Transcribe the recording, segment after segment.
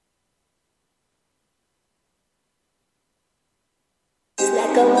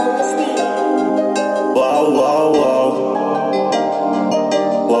Whoa, whoa, whoa.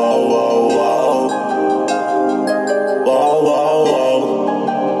 Whoa, whoa, whoa. Whoa, whoa,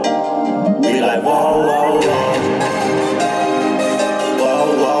 whoa. Be like, whoa, whoa, whoa. Whoa,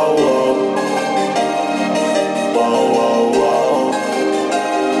 whoa, whoa. Whoa, whoa, whoa.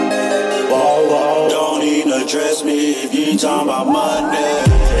 Whoa, whoa. Don't even address me if you ain't talking about money. I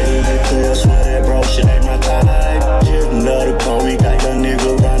swear that bro shit ain't my type. Just another call, we got your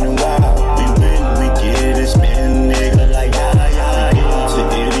nigga running wild. We win, we get it, spin nigga like to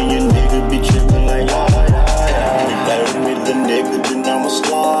any your nigga be trippin' like We play with me, the nigga, then I'ma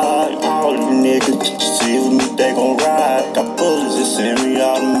slide. All you niggas see with me, they gon' ride. Got bullets that send me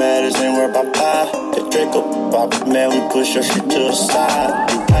automatics, ain't worried about pie. That Draco pop, man, we push your shit to the side.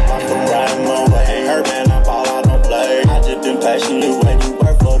 You pop off the ride, my way. Hurt man, I ball, I don't play. I just been patiently waiting,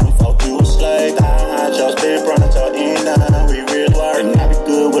 work for them folk, you a slave. I just been brought to in, we real work. And I be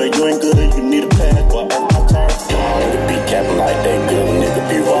good, but you ain't good, you need a pass, but earth my turf. Nigga be capping like they good, nigga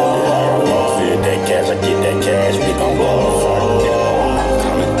be wrong. Feel that cash, I get that cash, we gon' roll. I'm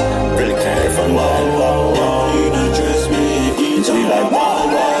coming, really came from low. You done dress me, you be like, whoa.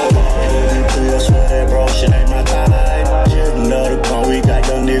 I swear that bro shit ain't my type. Just another call, we got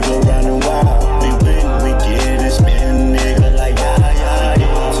your nigga running wild. We win, we get it, spin nigga like to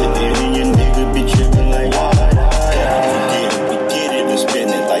any your nigga be trippin' like We get it and spin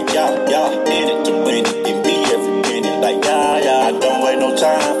it like in it to win it, give me every minute like I don't wait no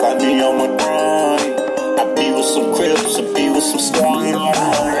time, find me on my grind. I be with some crips, I be with some strong.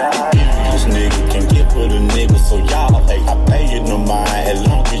 This nigga can get with a nigga, so y'all hate. I pay you no mind, as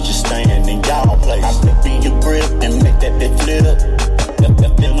long as you stand in y'all place. I flip in your grip and make that bitch flip.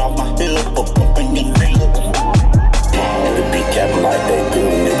 Feel off my hip, or pump in your lip. Nigga be capping like they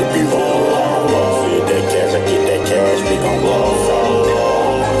good, nigga be wrong. Feel that cash, I get that cash, we gon' roll.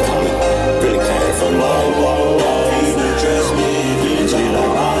 I'm coming, really came from low. You done dress me, you ain't talking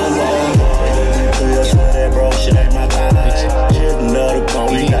like I swear that bro shit ain't my type. Just another call,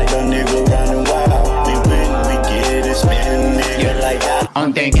 we got your nigga running wild. We win, we get it, spin nigga like that.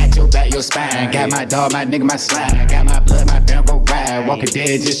 Only thing got your back, your spine. Got my dog, my nigga, my slime. Got my blood, my family gon' ride. Walking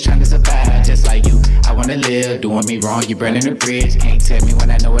dead, just trying to survive. Just like you, I wanna live. Doing me wrong, you burning the bridge. Can't tell me when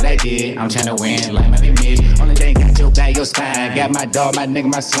I know what I did. I'm trying to win, like my name is. Only thing got your back, your spine. Got my dog, my nigga,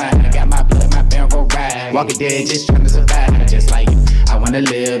 my slime. Got my blood, my family gon' ride. Walking dead, just trying to survive. Just like you, I wanna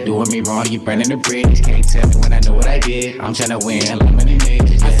live. Doing me wrong, you burning the bridge. Can't tell me when I know what I did. I'm trying to win, like my name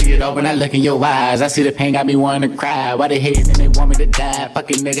is. I see it all when I look in your eyes. I see the pain got me wanting to cry. Why they hate and they want me to die?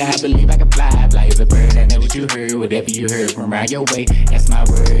 Fucking nigga, I believe I can fly. Fly as a bird, I know what you heard. Whatever you heard from around your way, that's my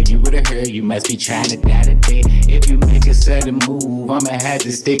word. You would've heard, you must be trying to die today. If you make a sudden move, I'ma have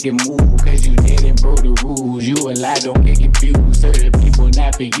to stick and move. Cause you didn't broke the rules. You a lie, don't get confused. Certain people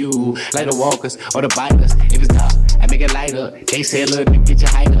not for you, like the walkers or the bikers. If it's dark, I make it lighter. They say, look, get your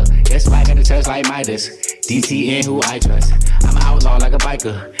height up. That's why I got a touch like Midas. DTN, who I trust. I'm an outlaw like a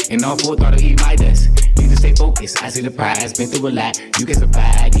biker, and on full throttle eat my dust. Need to stay focused, I see the prize, been through a lot. You can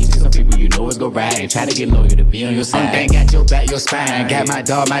survive, these some people you know is go right. Try to get loyal to be on your side. Only thing got your back, your spine. Got my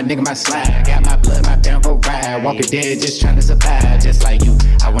dog, my nigga, my slime. Got my blood, my family gon' ride. Walking dead, just trying to survive. Just like you,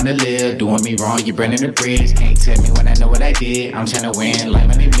 I wanna live. Doing me wrong, you burning the bridge. Can't tell me when I know what I did. I'm trying to win, like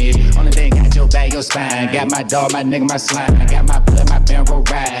my name is. Only thing got your back, your spine. Got my dog, my nigga, my slime. Got my blood, my family gon'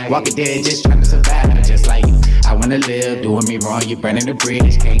 ride. Walking dead, just trying to survive. Just like you, I wanna live. Doing me wrong, you burning the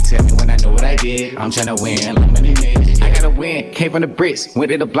bridge. Can't tell me when I know what I did. I'm trying to win, like my name is. I gotta win, came from the bricks.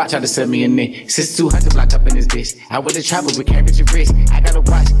 Went to the block, tried to set me in there. 6200 blocked up in this bitch. I would've traveled with carry your wrist. I gotta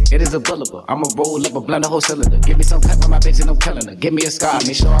watch, it is a boulevard. I'ma roll up a blunt, a whole cylinder. Give me some cut for my bitch and I'm killing her. Give me a scar,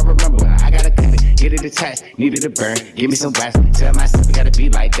 make sure I remember. I gotta cut it, get it attached, needed to burn. Give me some wax, tell myself it gotta be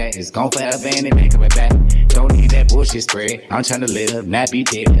like that. It's gone forever and it ain't coming back. Don't need that bullshit spread. I'm tryna live, not be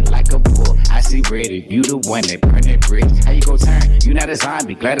dead like a bull. I see red, you the one that burn that bridge. How you go turn? You not a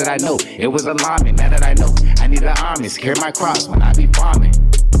zombie, glad that I know. It was alarming, now that I know. I need an army, secure my cross when I be farming.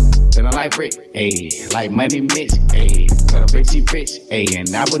 Feeling like Rick, ayy, like Money Mitch, ayy, but I'm richy rich, ayy,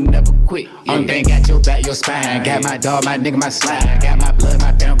 and I would never quit. Only thing got your back, your spine. Got my dog, my nigga, my slime. Got my blood,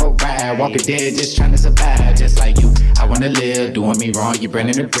 my family gon' ride. Walking dead, just trying to survive. Just like you, I wanna live. Doing me wrong, you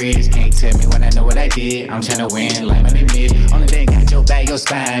burning the bridge. Can't tell me when I know what I did. I'm trying to win, like my name is. Only thing got your back, your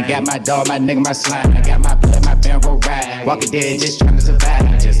spine. Got my dog, my nigga, my slime. Got my blood, my family gon' ride. Walking dead, just trying to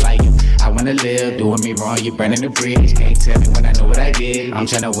survive. Just like you, I wanna live. Doing me wrong, you burning the bridge. Can't tell me when I know what I did. I'm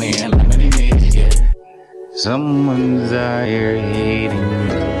trying to win, like my name is, yeah. Someone's out here hating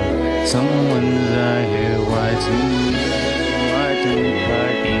you. Someone's out here watching you,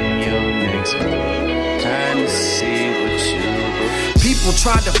 fighting your next move, trying to see what you go. People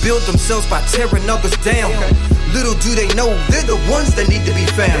try to build themselves by tearing others down. Little do they know, they're the ones that need to be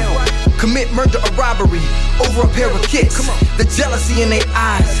found. Commit murder or robbery over a pair of kicks. The jealousy in their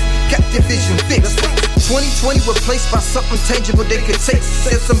eyes got their vision fixed. 2020 replaced by something tangible they could taste.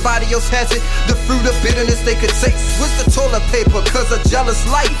 If somebody else has it, the fruit of bitterness they could taste. Where's the toilet paper? Cause a jealous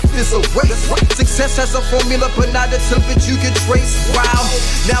life is a waste. Success has a formula, but not a template you can trace. Wow,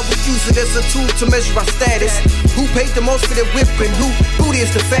 now we use it as a tool to measure our status. Who paid the most for their whip and who booty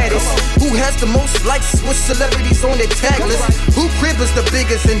is the fattest? Who has the most likes with celebrities on their tag list? Who crib is the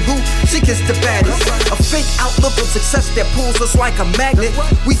biggest and who chick is the baddest? A fake outlook of success that pulls us like a magnet.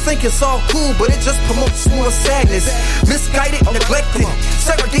 We think it's all cool, but it just promotes more sadness. Misguided, neglected,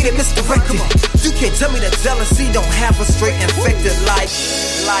 segregated, misdirected. You can't tell me that jealousy don't have a straight infected life.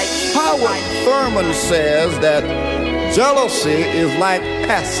 Howard Thurman says that jealousy is like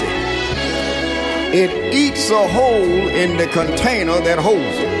acid. It eats a hole in the container that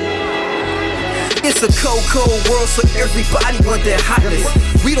holds it. It's a cold, cold world, so everybody want that hotness.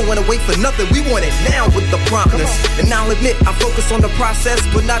 We don't wanna wait for nothing, we want it now with the promptness. And I'll admit, I focus on the process,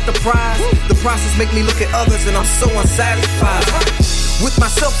 but not the prize. The process make me look at others and I'm so unsatisfied with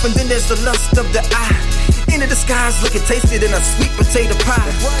myself, and then there's the lust of the eye. In the disguise, looking tasted in a sweet potato pie.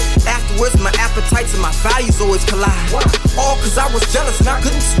 Afterwards, my appetites and my values always collide. All cause I was jealous and I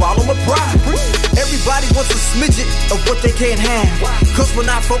couldn't swallow my pride. Everybody wants a smidget of what they can't have. Cause we're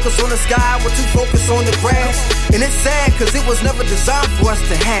not focused on the sky, we're too focused on the grass. And it's sad cause it was never designed for us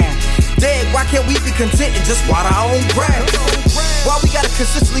to have. Dead, why can't we be content and just water our own grass? Why we gotta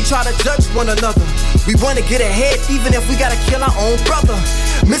consistently try to judge one another? We wanna get ahead even if we gotta kill our own brother.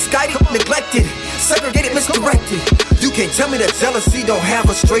 Misguided, neglected, segregated, misdirected. You can't tell me that jealousy don't have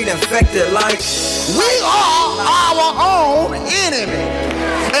a straight infected life. We are our own enemy.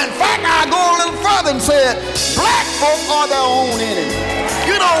 In fact, I go a little further and said, black folk are their own enemy.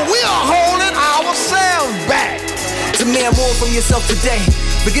 You know, we are holding ourselves back. Demand more from yourself today.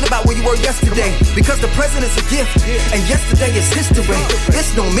 Forget about where you were yesterday, because the present is a gift, and yesterday is history.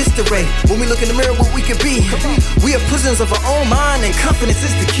 It's no mystery. When we look in the mirror, what we can be. We are prisoners of our own mind, and confidence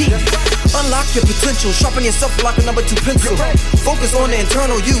is the key. Unlock your potential, sharpen yourself like a number 2 pencil. Focus on the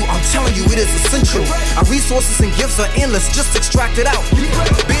internal you, I'm telling you it is essential. Our resources and gifts are endless, just extract it out.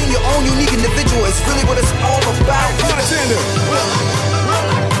 Being your own unique individual is really what it's all about. Bartender,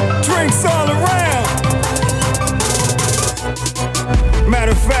 drinks all around.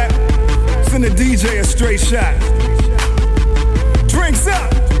 Matter of fact, send the DJ a straight shot. Drinks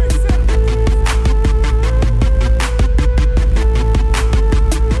up.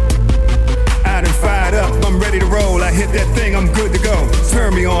 I done fired up, I'm ready to roll. I hit that thing, I'm good to go.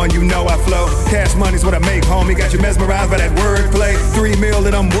 Turn me on, you know I flow. Cash money's what I make, homie. Got you mesmerized by that wordplay. 3 mil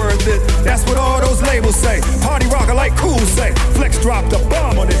and I'm worth it. That's what all those labels say. Party rocker like Cool say. Flex dropped a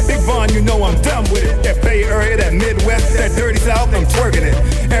bomb on it. Big Von, you know I'm done with it. That Bay Area, that Midwest, that dirty South, I'm twerking it.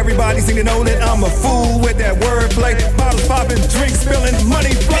 Everybody seem to know that I'm a fool with that wordplay. Bottles popping, drinks spilling,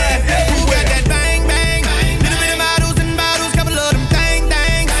 money flying everywhere. Got that bang bang, little bit of bottles and bottles, couple of them thang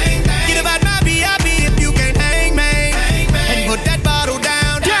thang. Get about my VIP if you can't hang man, and put that bottle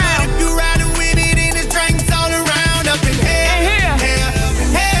down. If you riding with it and it's drinks all around, up in here,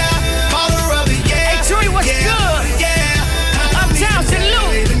 all around the yeah. Hey Troy, what's good? Yeah, Uptown St.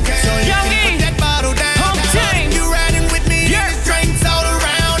 Louis, Young E, put that bottle down. Home team. If you riding with me, and it's drinks all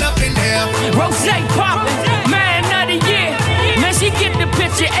around, up in here. Rose poppin', man of the year. Man, she get the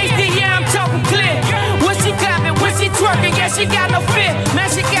picture. HD, yeah, I'm talking clear. When she clapping, when she twerking, yeah, she got no fear. Man,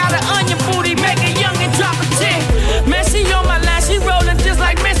 she got an onion booty, make a young and drop a tear. Man, she on my line, she rollin' just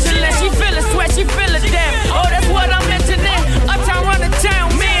like Michelin. She feelin' sweat, she feelin' damn. Oh, that's what I'm mentioning. Uptown run the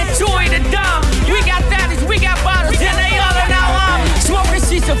town, man, Troy the Dom. We got daddies, we got bottles, and they all in our arm. Smoking,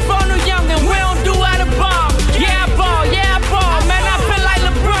 she's a phone young and we don't do out of bomb. Yeah, I ball, man, I feel like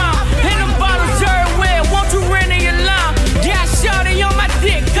LeBron. And them bottles everywhere, won't you rent in your lawn? Yeah, shorty on my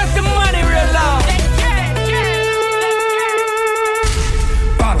dick, cause the money real long.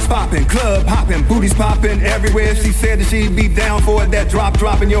 Bottles popping, club hopping, booties popping everywhere. She said that she'd be down for it. That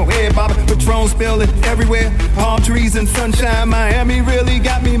drop in your head, bobbing, Patron spilling everywhere. Palm trees and sunshine, Miami really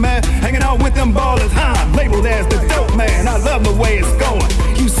got me, man. Hanging out with them ballers, labeled as the dope man. I love the way it's going.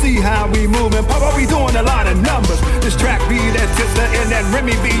 You see how we moving, Papa, we doing a lot of numbers. This track be that sister and that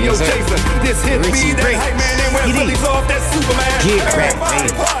Remy be your chaser. This hit be that hype man and we're really off that Superman. Get racks,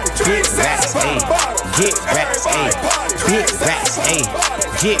 ayy. Get racks, ayy. Get racks, ayy. Get racks, ayy.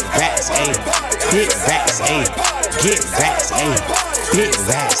 Get racks, ayy. Get racks, ayy. Get racks, ayy. Get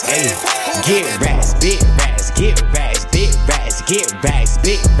racks, ayy. Get racks, big racks, get racks, big racks, get racks,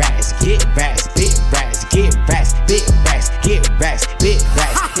 big racks, get racks, big racks, get racks, big racks, get racks, big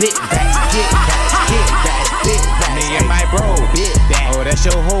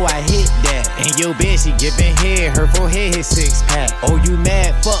In your bed, she giving head, her forehead hit 6-pack. Oh, you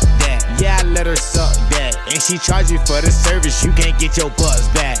mad? Fuck that. Yeah, I let her suck that. And she charge you for the service, you can't get your buzz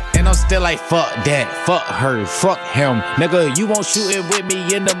back. And I'm still like, fuck that, fuck her, fuck him. Nigga, you won't shoot it with me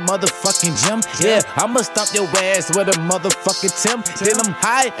in the motherfucking gym? Yeah, I'ma stomp your ass with a motherfucking Tim. Then I'm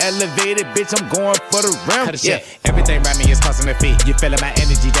high, elevated, bitch, I'm going for the rim. Yeah, everything around me is causing a feet. You feeling my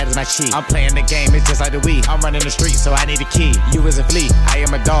energy, that is my chi. I'm playing the game, it's just like the Wii. I'm running the street, so I need a key. You is a flea, I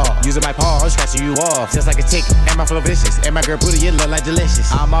am a dog. Using my paws, scratching you off. Just like a tick, and my flow vicious. And my girl booty, it look like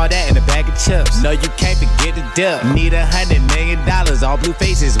delicious. I'm all that in a bag of chips. No, you can't forget the dip. Need $100 million, all blue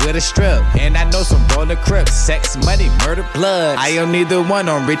faces with a strip. And I know some roller crips, sex, money, murder, blood. I own neither one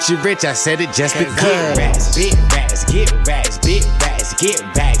on Richie Rich, I said it just because. Get racks, big racks, get racks, big racks, get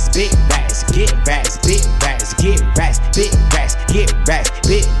racks, big racks, get racks, big racks, get racks, big racks, get racks,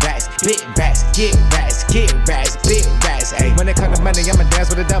 big racks, big racks, get racks, get racks, big racks. Ay. When it come to money, I'ma dance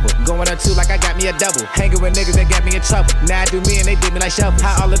with a double. Going on 2 like I got me a double. Hanging with niggas that got me in trouble. Now I do me and they did me like shovels.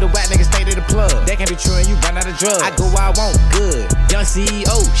 How all of the whack niggas stay to the plug. That can't be true and you run out of drugs. I go where I want, good. Young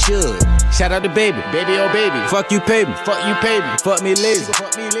CEO, should. Shout out to baby, baby oh baby. Fuck you pay me, fuck you pay me. Fuck me lazy,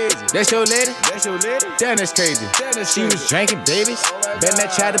 fuck me lazy. That's your lady, that's your lady. Damn that's crazy. She was drinking babies. Better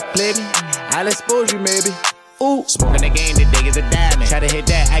not try to play me. I'll expose you maybe. Ooh, smoking the game today is a diamond. Try to hit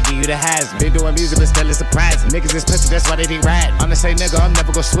that, I give you the highs. Been doing music, but still it's surprising. Niggas is pussy, that's why they ain't riding. I'm the same nigga, I'm never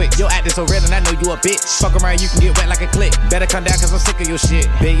gon' switch. Your acting so real, and I know you a bitch. Fuck around, you can get wet like a click. Better come down, cause I'm sick of your shit.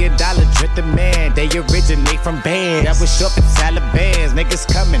 $1 billion drip the man, they originate from bands. That was short for Taliban's. Niggas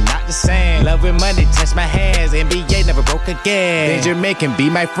coming, not the same. Love with money, touch my hands. NBA never broke again. Benjamin can be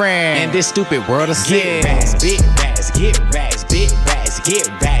my friend. In this stupid world of sin. Get racks, big racks, get racks, big racks, get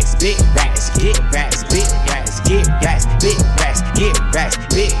racks, big racks, get racks, big racks. Get racks, big racks, get racks,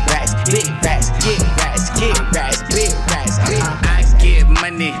 big racks, big racks, get racks, get racks, big racks. I get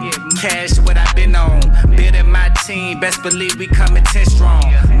money, cash what I been on. Building my team, best believe we coming 10 strong.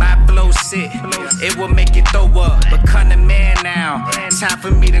 My flow sick, it will make you throw up. Become a man now, time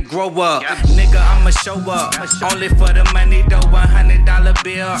for me to grow up. Nigga, I'ma show up, only for the money though. $100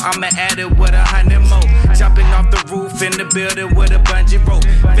 bill, I'ma add it with 100 more. Jumping off the roof in the building with a bungee rope.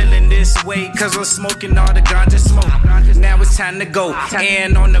 Feeling this way, cause I'm smoking all the ganja smoke. Now it's time to go.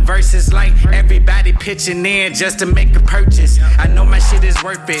 And on the verses like everybody pitching in just to make a purchase. I know my shit is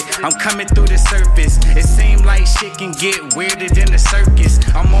worth it. I'm coming through the surface. It seems like shit can get weirder than the circus.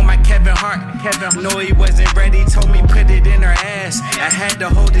 I'm on my Kevin Hart. Know he wasn't ready. Told me put it in her ass. I had to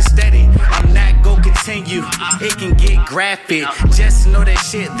hold it steady. I'm not gon' continue. It can get graphic. Just know that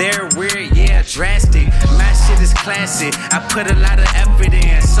shit there weird, yeah, drastic. My shit is classic. I put a lot of effort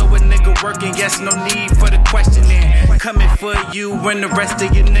in. So a nigga working, yes, no need for the questioning. Coming for you and the rest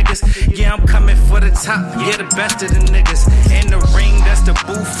of you niggas. Yeah, I'm coming for the top. Yeah, the best of the niggas. In the ring, that's the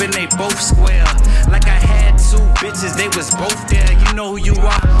booth, and they both square. Like I had 2 bitches, they was both there. You know who you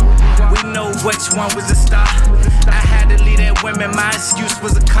are. We know which one was a star. I had to leave that women, my excuse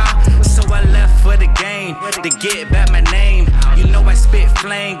was a car. So I left for the game to get back my name. You know I spit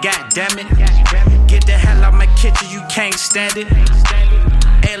flame, goddammit. Get the hell out my kitchen, you can't stand it.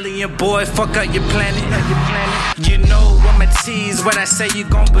 Alien boy, fuck up your planet. You know I'ma tease what I say you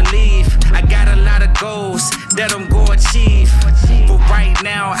gon' believe. I got a lot of goals that I'm gon' achieve. But right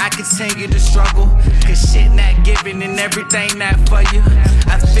now I continue to struggle. Cause shit not giving and everything not for you.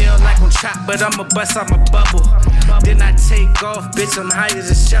 I feel like I'm trapped, but I'ma bust out my bubble. Then I take off, bitch, I'm high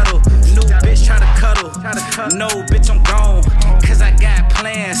as a shuttle. New bitch try to cuddle. No, bitch, I'm gone. Cause I got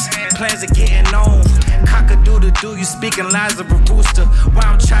plans of getting on. Cock-a-doodle-doo, you speaking lies of a rooster. Why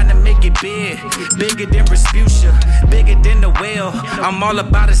I'm trying to make it big, bigger than Respucia, bigger than the whale. I'm all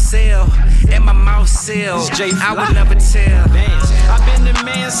about a sale, and my mouth sealed. I would never tell. I've been the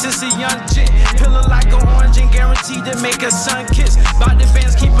man since a young chick. Pillar like an orange and guaranteed to make a sun kiss. By the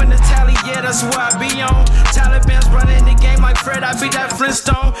bands keeping the tally, yeah, that's where I be on. Taliban's running the game like Fred, I be that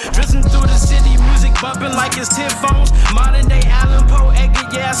Flintstone. Drifting through the city, music bumping like it's 10 phones. Modern day Allen Poe, Edgar,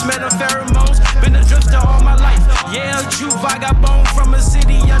 yeah, I smell the pheromones. Been a drifter all my life, yeah, true vagabond from a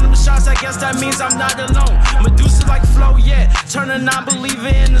city. On them shots, I guess that means I'm not alone. Medusa like flow, yeah, turn a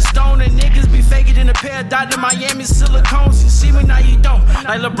non-believer in the stone. And niggas be faking in a pair of Dr. Miami silicones. You see me now, you don't.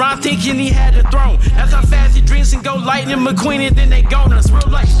 Like LeBron thinking he had the throne. That's how fast he drinks and go lightning McQueen and then they gone. That's real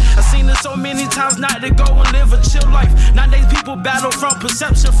life. I've seen it so many times not to go and live a chill life. Nowadays people battle from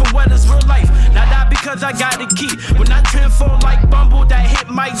perception from what is real life. Not that because I got the key. When I transform like Bumble, that hit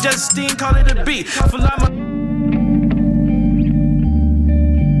Mike Justine, call it a beat. For like my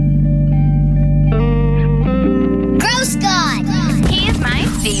Gross God. He's my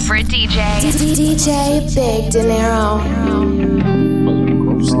favorite DJ. DJ Big Dinero.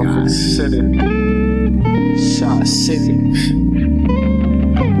 City. Shaw City.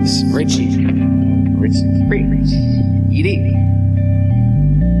 It's Richie. Eat it.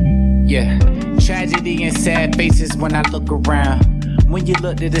 Yeah. Tragedy and sad faces when I look around. When you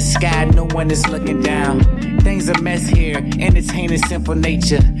look to the sky, no one is looking down. Things a mess here, entertaining simple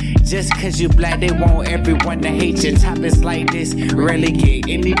nature. Just cause you black, they want everyone to hate you. Topics like this rarely get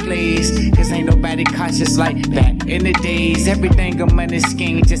any plays, cause ain't nobody cautious like back in the days. Everything a money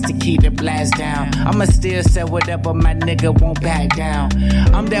scheme just to keep the blast down. I'ma still say whatever my nigga won't back down.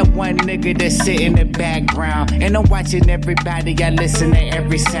 I'm that one nigga that sit in the background, and I'm watching everybody, I listen to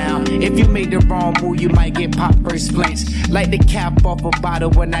every sound. If you make the wrong move, you might get popped first splints. Like the cap off a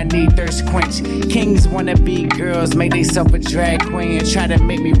bottle when I need thirst quench. Kings wanna be girls, make they self a drag queen. Try to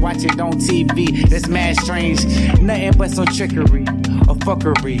make me watch it on TV, that's mad strange. Nothing but some trickery or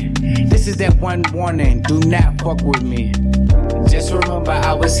fuckery. This is that one warning, do not fuck with me. Just remember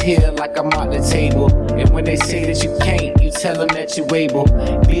I was here like I'm at the table. And when they say that you can't, you tell them that you able.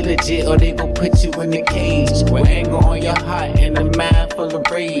 Be legit or they gon' put you in the cage. With anger on your heart and a mind full of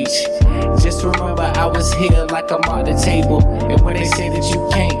rage. Just remember I was here like I'm at the table. And when they say that you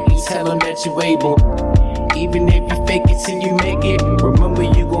can't, you tell them that you able. Even if you fake it till you make it, remember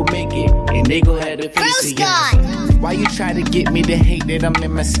you gon' make it. And they gon' have to face it. Why you try to get me to hate that I'm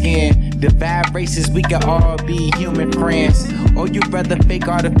in my skin? Divide races, we can all be human friends. Or you rather fake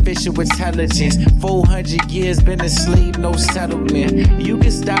artificial intelligence? 400 years been asleep, no settlement. You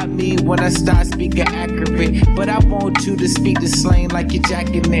can stop me when I start speaking accurate, but I want you to speak the slang like you're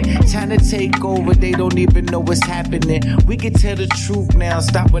jacking it. Trying to take over, they don't even know what's happening. We can tell the truth now,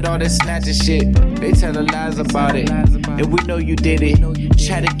 stop with all that snatching shit. They telling lies about it, and we know you did it.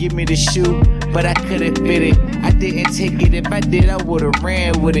 Try to give me the shoe, but I couldn't fit it. I didn't take it, if I did I would've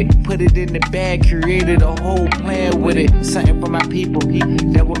ran with it. Put it in the bag, created a whole plan with it. Something for my people,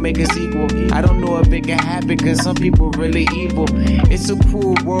 that will make us equal. I don't know if it can happen, cause some people really evil. It's a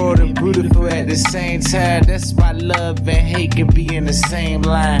cruel world and beautiful at the same time. That's why love and hate can be in the same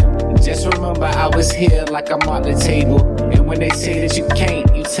line. Just remember I was here like I'm at the table. And when they say that you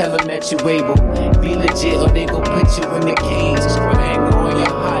can't, you tell them that you able. Be legit or they gon' put you in the cage. With anger on your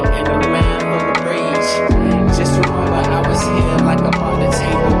heart and a mind full of rage. Just remember I was here like I'm on the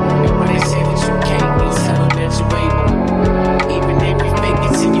table. And when they say that you can't, you tell them that you able. Even if you fake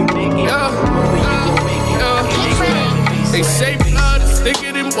it till you make it, remember you gon' make it. They say blood is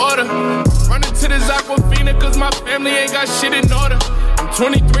thicker than water. Running to this Aquafina cause my family ain't got shit in order. I'm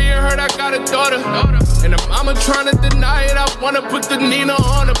 23 and heard I got a daughter. And the mama tryna deny it, I wanna put the Nina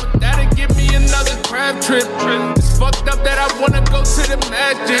on her. But that'll give me another crab trip. It's fucked up that I wanna go to the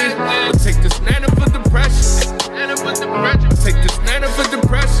masjid. But take this nana for depression. Take this nana for depression. Take this nana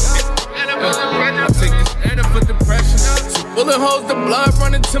for depression. So bullet holes, the blood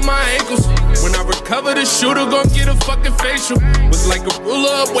running to my ankles. When I recover, the shooter gon' get a fucking facial. Was like a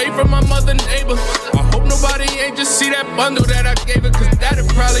ruler away from my mother neighbor. I hope nobody ain't just see that bundle that I gave her, cause that'd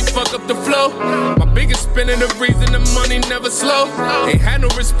probably fuck up the flow. My biggest spinning the reason the money never slow. Ain't had no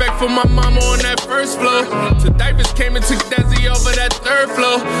respect for my mama on that first floor. So diapers came and took Desi over that third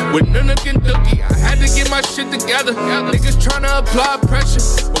floor. With Nuna Kentucky, I had to get my shit together. Niggas tryna apply pressure,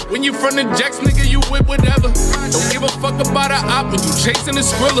 but when you from the jacks, nigga, you with whatever. Don't give a fuck about an op when you chasing a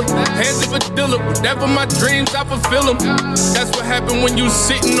skriller. Hands of a dealer, whatever my dreams, I fulfill them. That's what happened when you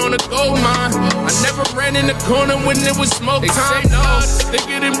sitting on a gold mine. I never ran in the corner when it was smoke time. They say no,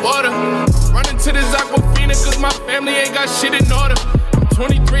 thicker than water. Running to this Aquafina cause my family ain't got shit in order. I'm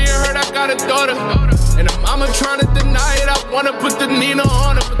 23 and heard I got a daughter. And the mama tryna deny it, I wanna put the Nina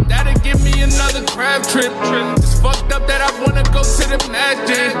on her. But that'll give me another crab trip. It's fucked up that I wanna go to the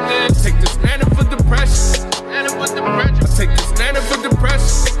masjid. Take this nana for depression. Take this nana for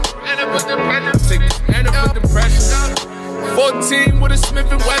depression. Take this nana for depression. 14 with a Smith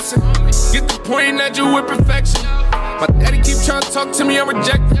 & Wesson. Get the point that you with perfection. My daddy keep trying to talk to me, I'm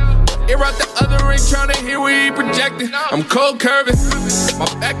rejected. Ear out the other ring, trying to hear where he projecting. I'm cold curving. My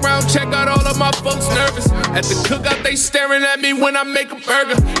background check got all of my folks nervous. At the cookout, they staring at me when I make a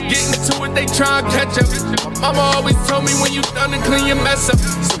burger. Getting to it, they try to catch up. My mama always told me when you done and clean your mess up.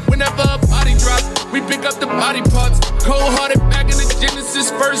 So whenever a body drop, we pick up the body parts. Cold-hearted back in the Genesis,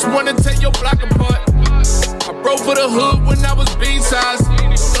 first one to take your block apart. I broke for the hood when I was B-size.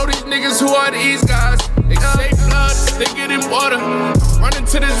 Don't know these niggas, who are these guys? They say blood is thicker than water. Running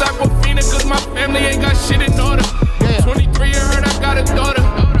to this Aquafina cause my family ain't got shit in order. 23 and heard I got a daughter.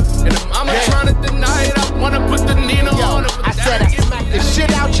 And the mama tryna deny it, I wanna put the Nina on her. I said I smack the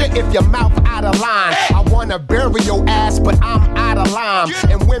shit out you if your mouth out of line. I want wanna bury your ass, but I'm out of line.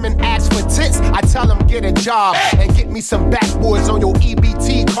 And women ask for tits, I tell them get a job and get me some backboards on your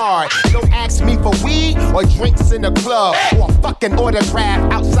EBT card. Don't ask me for weed or drinks in the club or a fucking autograph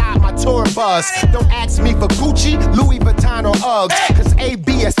outside my tour bus. Don't ask me for Gucci, Louis Vuitton or Uggs, cause A,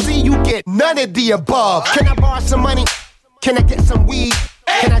 B, or C, you get none of the above. Can I borrow some money? Can I get some weed?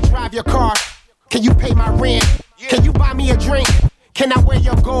 Can I drive your car? Can you pay my rent? Can you buy me a drink? Can I wear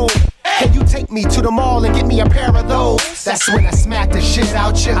your gold? Can you take me to the mall and get me a pair of those? That's when I smack the shit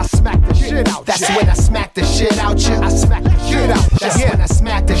out you. I smack the shit out. That's when I smack the shit out you. I smack the shit out. That's when I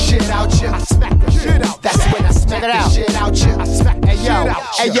smack the shit out you. I smack the shit out. That's when I smack the shit out you. I smack the shit out.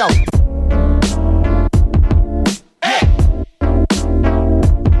 Hey yo.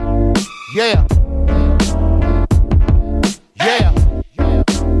 Yeah. Yeah.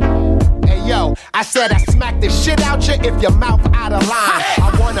 Hey yo, I said I smack the shit out you if your mouth out of line.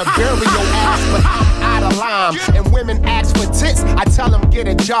 I wanna bury your ass, but I'm out of line. And women ask for tits, I tell them get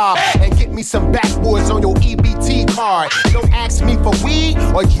a job and get me some backboards on your EBT card. Don't ask me for weed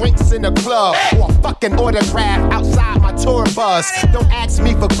or drinks in the club or a fucking autograph outside my tour bus. Don't ask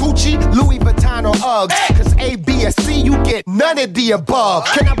me for Gucci, Louis Vuitton or Uggs, cause A, B, or C, you get none of the above.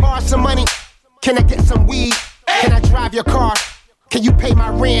 Can I borrow some money? Can I get some weed? Can I drive your car? Can you pay my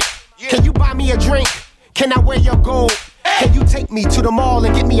rent? Can you buy me a drink? Can I wear your gold? Can you take me to the mall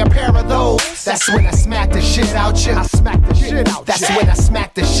and get me a pair of those? That's when I smack the shit out you. I smack the shit out. That's when I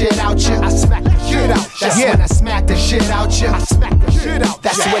smack the shit out you. I smack the shit out. That's when I smack the shit out you. I smack the shit out.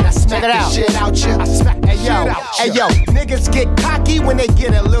 That's when I smack the shit out you. I smack the shit out. Hey yo, niggas get cocky when they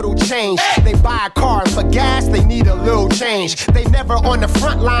get a little change. They buy a car and for gas they need a little change. They never on the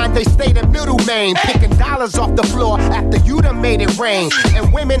front line, they stay the middle main, picking dollars off the floor after you done made it rain.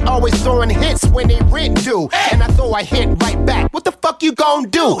 And women always throwing hits when they rent due, and I throw a hit right back. What the fuck you gon'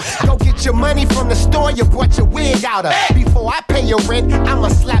 do? Go get your money from the store you bought your wig out of. Before I pay your rent, I'ma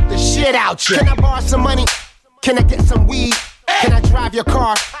slap the shit out you. Can I borrow some money? Can I get some weed? Can I drive your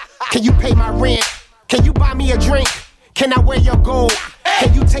car? Can you pay my rent? Can you buy me a drink? Can I wear your gold?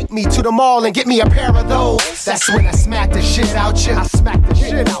 Can you take me to the mall and get me a pair of those? That's when I smack the shit out you. I smack the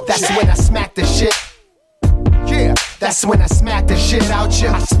shit out. That's when I smack the shit. Yeah, that's when I smack the shit out you.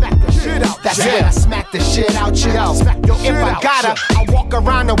 I smack the shit out. That's when I smack the shit out you. Yo, if I gotta, I walk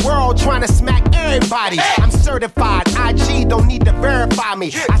around the world trying to smack everybody. I'm certified, IG don't need to verify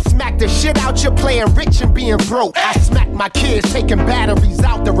me. I smack the shit out you playing rich and being broke. I smack my kids taking batteries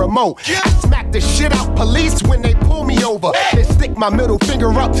out the remote. I smack the shit out police when they pull me over. Then stick my middle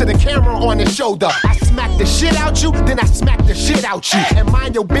finger up to the camera on the shoulder. I smack the shit out you, then I smack the shit out you. And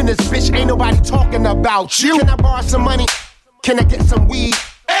mind your business, bitch, ain't nobody talking about you. Can I borrow some money? Can I get some weed?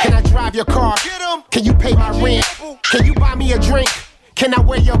 Can I drive your car? Can you pay my rent? Can you buy me a drink? Can I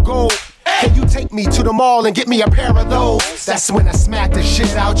wear your gold? Can you take me to the mall and get me a pair of those? That's when I smack the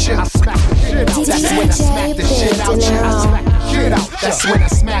shit out you. I smack the shit out. That's when I smack the shit out you. I smack the shit out. That's when I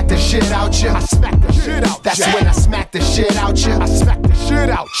smack the shit out you. I smack the shit out. That's when I smack the shit out you. I smack the shit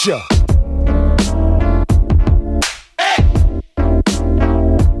out you.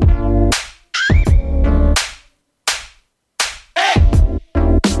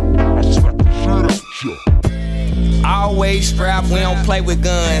 Always strapped, we don't play with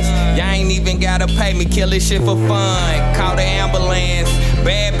guns. Y'all ain't even gotta pay me, kill this shit for fun. Call the ambulance.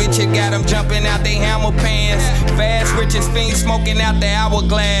 Bad bitch, you got them jumping out they hammer pants. Fast, rich as fiends smoking out the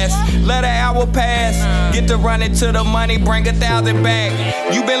hourglass. Let an hour pass, get to running to the money, bring 1,000 back.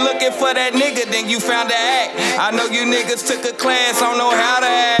 You been looking for that nigga, then you found the act. I know you niggas took a class, don't know how to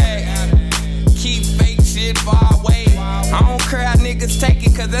act. Keep fake shit far away. I don't care how niggas take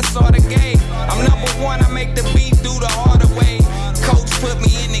it, cause that's sorta gay. I'm #1, I make the beat do the harder way. Coach put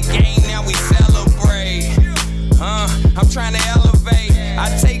me in the game, now we celebrate. I'm trying to elevate. I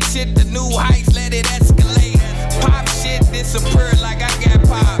take shit to new heights, let it escalate. Pop shit disappear like I got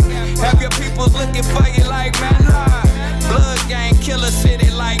pop. Have your people looking for you like man, nah. Blood gang, killer city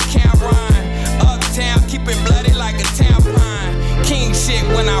like Cameron. Uptown, keep it bloody like a tampon. King shit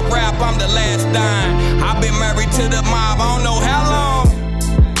when I rap, I'm the last dime. I've been married to the mob, I don't know how long.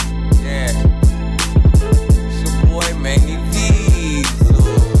 Yeah. It's your boy Manny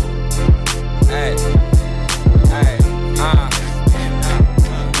Diesel. Hey.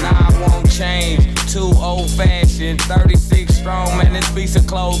 Nah, I won't change. Too old fashioned, 36 strong, man, this piece of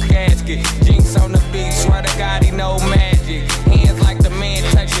closed casket. Jinx on the beat, swear to God he know magic. Hands like the man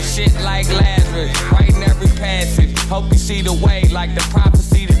touching shit like Lazarus. Writing every passage, hope you see the way like the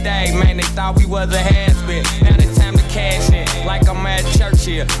prophecy today. Man, they thought we was a has-been, now it's time to cash in. like I'm at church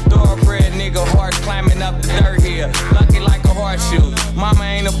here. Thoroughbred nigga, horse climbing up the dirt here. Lucky like a horseshoe, mama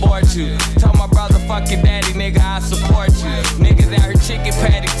ain't abort you. Told my brother, fuck your daddy, nigga, I support you. Niggas out here chicken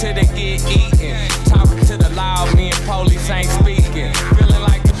patty till they get eaten. Talking to the loud, me and police ain't speaking. Feeling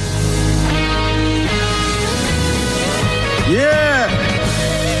like yeah.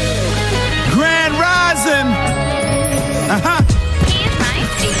 Grand Rising. He's my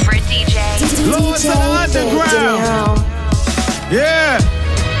favorite DJ. Lords of the Underground. Yeah.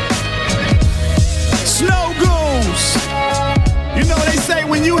 Snow Goons. You know they say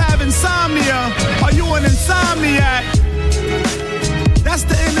when you have insomnia, or you an insomniac, that's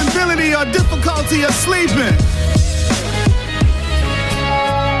the inability or difficulty of sleeping.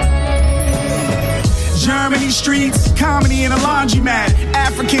 Germany streets, comedy in a laundromat.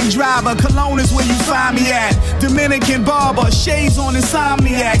 African driver, Cologne is where you find me at. Dominican barber, shades on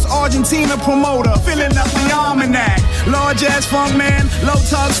insomniacs. Argentina promoter, filling up the almanac. Large ass funk man, low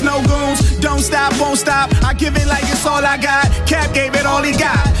talk, snow goons. Don't stop, won't stop. I give it like it's all I got. Cap gave it all he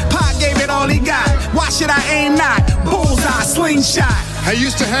got. Pac gave it all he got. Why should I aim not? Bullseye, slingshot. I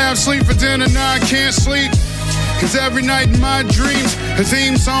used to have sleep for dinner, now I can't sleep. Cause every night in my dreams, a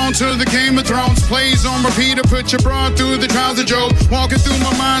theme song to the Game of Thrones plays on repeat. I put your bra through the trials of Job. Walking through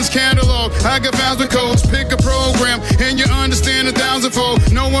my mind's catalog, I got 1,000 codes. Pick a program and you understand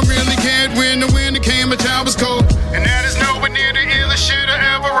 1,000-fold. No one really cared when the winter came, a child was cold. And that is nowhere near the illest shit I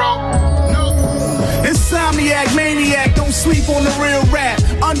ever wrote. No. Insomniac, maniac, don't sleep on the real rap.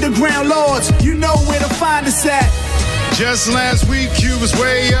 Underground lords, you know where to find us at. Just last week you was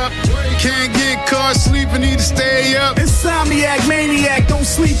way up. Can't get caught sleeping, need to stay up. Insomniac, maniac, don't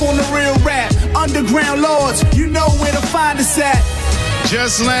sleep on the real rap. Underground lords, you know where to find us at.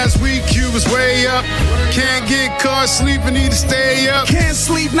 Just last week you was way up. Can't get caught sleeping, need to stay up. Can't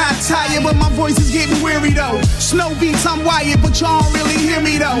sleep, not tired, but my voice is getting weary though. Snow beats, I'm wired, but y'all don't really hear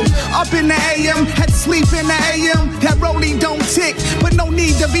me though. Up in the AM, had to sleep in the AM. That rollie don't tick, but no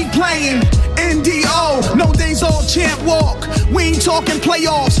need to be playing. NDO, no days off, champ walk. We ain't talking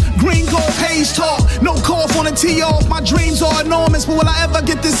playoffs, green gold haze talk. No cough on a tee off. My dreams are enormous, but will I ever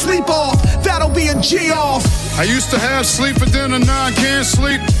get this sleep off? That'll be a G off. I used to have sleep for dinner, now I can't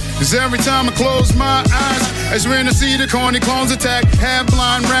sleep. Cause every time I close my eyes, it's when I see the corny clones attack. Half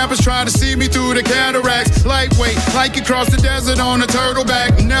blind rappers try to see me through the cataracts. Lightweight, like you cross the desert on a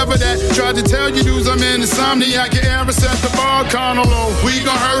turtleback. Never that, tried to tell you dudes I'm in insomniac. You ever set the bar kinda low? We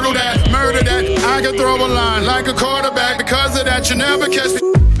gon' hurdle that, murder that. I can throw a line like a quarterback. Because of that, you never catch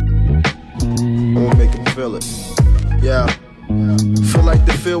me. I'ma make him feel it. Yeah. Feel like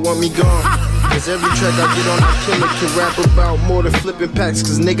the field want me gone. Cause every track I get on, I kill it. Can rap about more than flipping packs.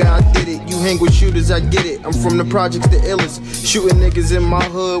 Cause nigga, I did it. You hang with shooters, I get it. I'm from the projects, the illest. Shooting niggas in my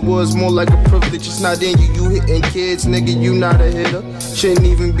hood was more like a privilege. It's not in you, you hitting kids. Nigga, you not a hitter. Shouldn't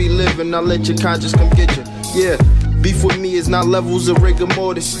even be living, I'll let your conscience come get you. Yeah. Beef with me is not levels of rigor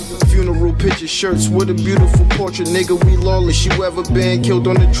mortis. Funeral picture shirts with a beautiful portrait. Nigga, we lawless. You ever been killed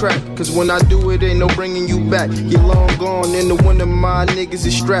on the track? Cause when I do it, ain't no bringing you back. You're long gone. In the winter, my niggas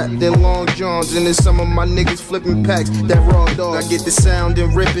is strapped. Then long johns. And then some of my niggas flipping packs. That raw dog. I get the sound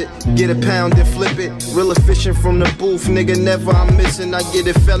and rip it. Get a pound and flip it. Real efficient from the booth. Nigga, never I'm missing. I get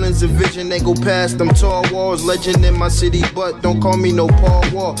it. Felons of vision. They go past them tall walls. Legend in my city, but don't call me no Paul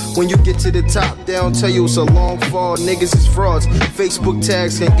Wall. When you get to the top, they don't tell you it's a long fall. Niggas is frauds. Facebook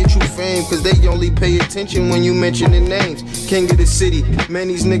tags can get you fame, cause they only pay attention when you mention their names. King of the city, man,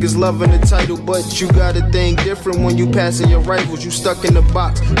 these niggas loving the title, but you gotta think different when you passing your rifles. You stuck in the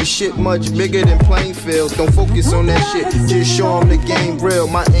box, the shit much bigger than Plainfield. Don't focus on that shit, just show them the game real.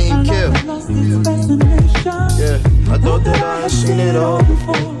 My aim kill. Yeah, I thought that I had seen it all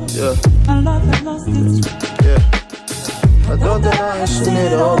before. Yeah, yeah. I thought that I had seen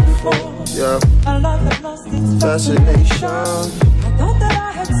it all before. Yeah, fascination. I thought that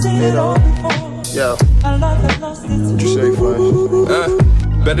I had seen it all before. Yeah. What you say,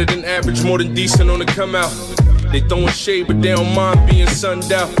 Flash? Better than average, more than decent on the come out. They throwing shade, but they don't mind being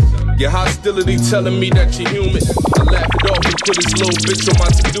sunned out. Your hostility telling me that you're human. I laugh it off and put this little bitch on my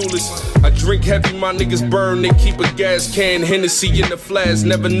to-do list. I drink heavy, my niggas burn. They keep a gas can, Hennessy in the flask.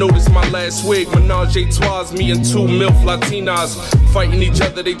 Never noticed my last wig. Menage a trois, me and 2 MILF Latinas. Fighting each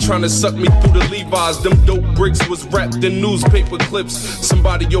other, they trying to suck me through the Levi's. Them dope bricks was wrapped in newspaper clips.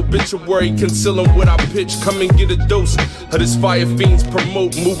 Somebody obituary concealing what I pitch. Come and get a dose of this fire fiends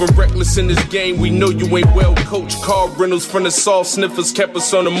promote. Moving reckless in this game, we know you ain't well coached. Car rentals from the soft sniffers kept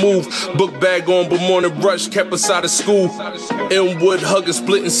us on the move. Book bag on, but morning rush kept us out of school. Inwood hugging,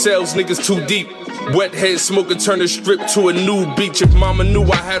 splitting cells, niggas too deep. Wet head smoking, turn the strip to a nude beach. If mama knew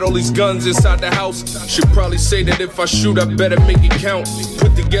I had all these guns inside the house, she'd probably say that if I shoot, I better make it count.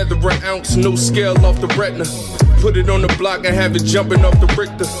 Put together an ounce, no scale off the retina. Put it on the block and have it jumping off the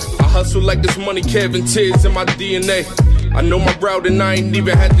Richter. I hustle like this money, Kevin tears in my DNA. I know my route and I ain't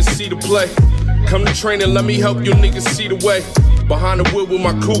even had to see the play. Come to training, let me help you niggas see the way. Behind the wheel with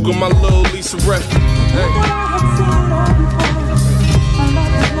my cougar, my little Lisa Ray. Hey.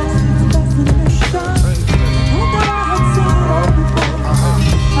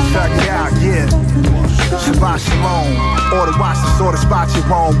 Check it out, yeah. Shabbat Shalom. Order watch the sort of spot you're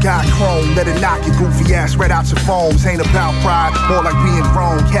wrong. Got chrome, let it knock your goofy ass right out your phones. Ain't about pride, more like being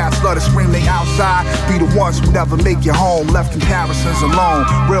grown. Cats love to scream they outside. Be the ones who never make you home. Left comparisons alone.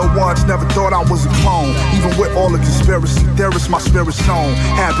 Real ones never thought I was a clone. Even with all the conspiracy theorists, my spirit's shown.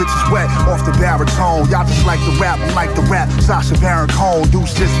 Had bitches wet off the baritone. Y'all just like the rap, I'm like the rap. Sasha Baron Cohen,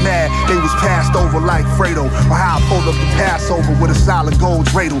 dudes just mad. They was passed over like Fredo. Or how I pulled up the Passover with a solid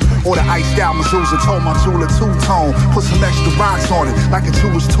gold dreidel. Or the iced out Mezuzah told my jeweler two-tone. Put some extra rocks on it, like a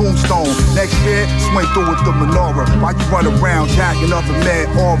Jewish tombstone. Next year, swing through with the menorah. While you run around jacking up a mad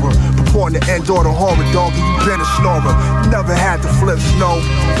aura. Purporting to end all the horror, dog, and you been a snorer. You never had to flip snow,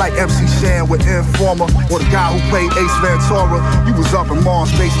 like MC Shan with Informer. Or the guy who played Ace Ventura. You was up in Mom's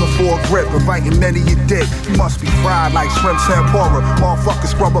basement for a grip, inviting many your dick. You must be fried like shrimp tempura.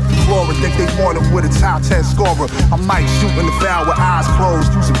 Motherfuckers scrub up the floor and think they want it with a top 10 scorer. I might shoot in the foul with eyes closed,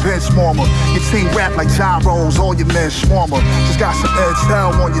 use a bench warmer. Your team rap like gyros, all your men swarmer. Just got some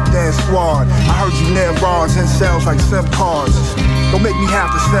intel on your damn squad. I heard you near rods and cells like SIM cards. Don't make me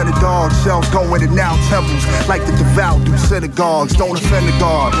have to send a dog. Shells go in and out temples like the devout do synagogues. Don't offend the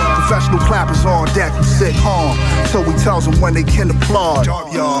guard. Professional clappers on deck who sit calm till we tells them when they can applaud.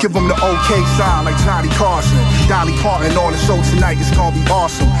 Give them the okay sign like Johnny Carson. Dolly Parton on the show tonight, it's gonna be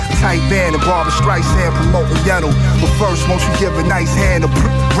awesome. Tight band and Barbara Streisand promoting Yentl. But first, won't you give a nice hand to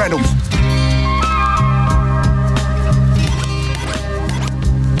Reynolds?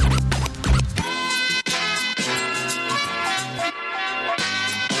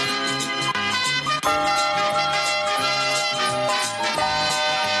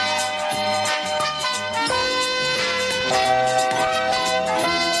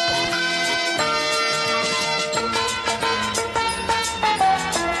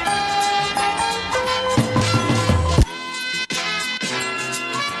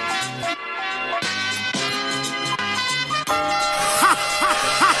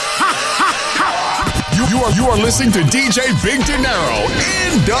 You are listening to DJ Big Dinero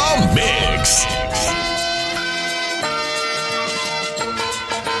in the mix.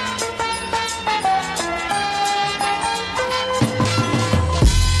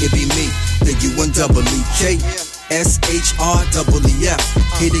 It be me, the U-N-E-E-K. S-H-R-E-E-F.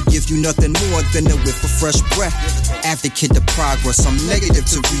 Here to give you nothing more than a whiff of fresh breath. Advocate the progress, I'm negative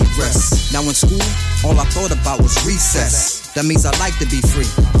to regress. Now in school, all I thought about was recess. That means I like to be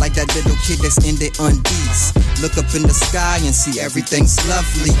free, like that little kid that's in their undies. Look up in the sky and see everything's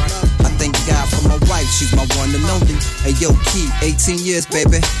lovely. I thank God for my wife, she's my one and only. Hey yo, Key, 18 years,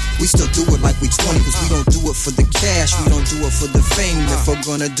 baby. We still do it like we 20, cause we don't do it for the cash, we don't do it for the fame. If we're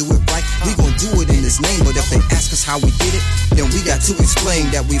gonna do it right, we gon' do it in His name. But if they ask us how we did it, then we got to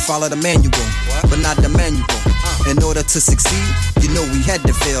explain that we follow the manual, but not the manual. In order to succeed, you know we had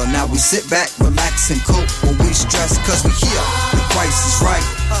to fail. Now we sit back, relax, and cope when we stress, cause we here. The price is right.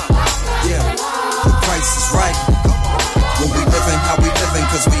 Yeah, the price is right. When we living how we living,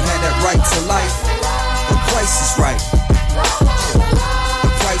 cause we had that right to life. The price is right.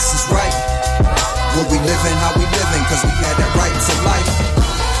 The price is right. When we living how we living, cause we had that right to life.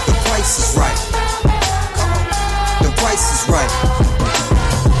 The price is right. The price is right.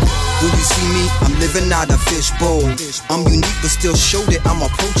 When you see me, I'm living out a fishbowl. I'm unique but still show that I'm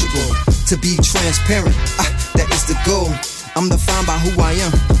approachable. To be transparent, that is the goal. I'm defined by who I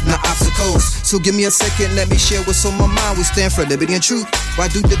am, not obstacles. So give me a second, let me share what's on my mind. We stand for liberty and truth. Why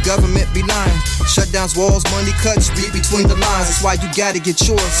do the government be lying? Shutdowns, walls, money cuts, read between the lines. That's why you gotta get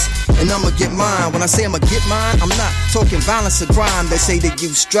yours, and I'ma get mine. When I say I'ma get mine, I'm not talking violence or crime. They say that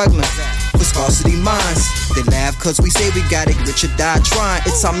you struggling for scarcity minds. They laugh cause we say we gotta get rich or die trying.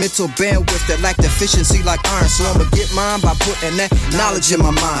 It's our mental bandwidth that lack deficiency like iron. So I'ma get mine by putting that knowledge in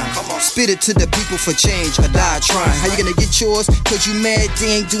my mind. Spit it to the people for change or die trying. How you gonna get yours? Cause you mad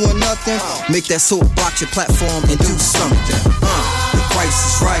they ain't doing nothing? Make that soapbox your platform and do something. The price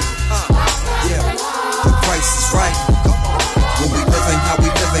is right. Yeah, the price is right. When we living how we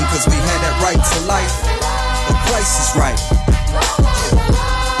living, cause we had that right to life. The price is right.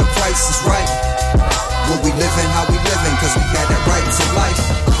 The price is right. When we living how we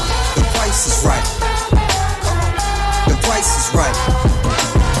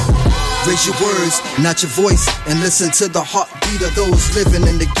use your words, not your voice, and listen to the heartbeat of those living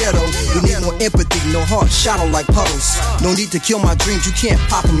in the ghetto. We need more empathy, no heart, shallow like puddles. No need to kill my dreams, you can't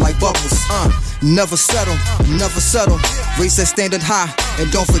pop them like bubbles. Never settle, never settle. Raise that standard high,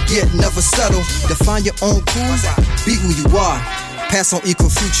 and don't forget, never settle. Define your own cool, be who you are. Pass on equal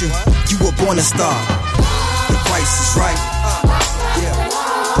future, you were born a star. The price is right, yeah,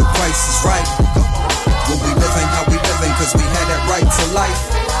 the price is right. When we living how we living, cause we had that right to life.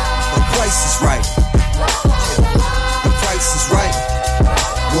 The price is right, the price is right.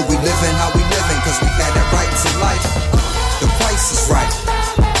 When we living how we living, cause we had that right to life. The price is right,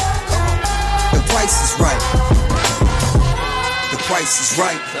 the price is right. The price is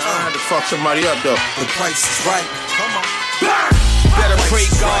right. I had to fuck somebody up though. The price is right. Come on. Better pray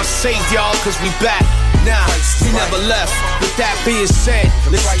God save y'all, cause we back. Nah, we never left. With that being said,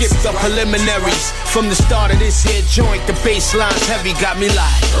 let's skip the preliminaries. From the start of this here joint, the bassline's heavy, got me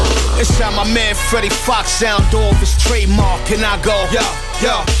live. It's how my man Freddie Fox sound off his trademark, and I go, yo,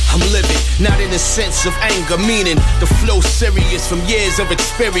 I'm living, not in the sense of anger, meaning the flow serious from years of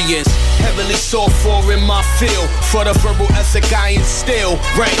experience. Heavily sought for in my field, for the verbal ethic I instill.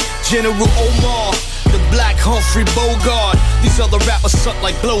 Rank General Omar, the Black Humphrey Bogart. These other rappers suck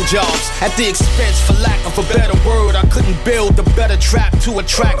like blowjobs. At the expense, for lack of a better word, I couldn't build a better trap to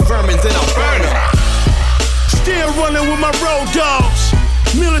attract vermin than I burn them. Still running with my road dogs.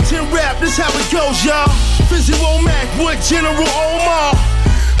 Militant rap, this how it goes, y'all. Visual Mac with General Omar.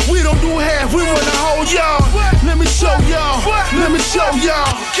 We don't do half, we run the whole yard. Let me show y'all, let me show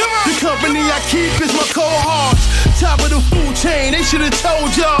y'all. The company I keep is my cohorts. Top of the food chain, they should've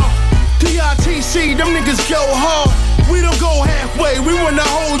told y'all. DITC, them niggas go hard. We don't go halfway, we run the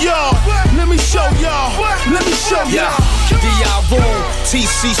whole yard. Let me show y'all, let me show y'all. D.I. Room,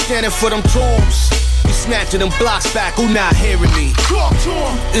 TC standing for them tools. We snatching them blocks back, who not hearing me? Talk to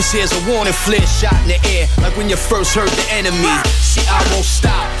him. This here's a warning flare shot in the air, like when you first heard the enemy. See, I won't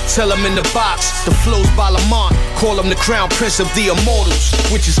stop, tell them in the box. The flows by Lamont, call him the crown prince of the immortals,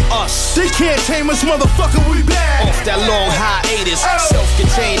 which is us. They can't tame us, motherfucker, we back. Off that long hiatus,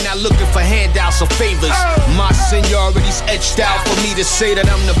 self-contained, not looking for handouts or favors. My seniority's etched out for me to say that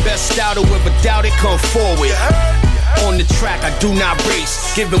I'm the best out. Whoever doubt it, come forward. On the track, I do not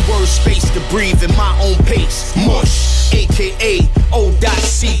race, giving words space to breathe in my own pace. Mush, aka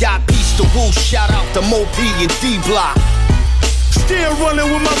O.C. Piece the Woo. Shout out to Mo P and D Block. Still running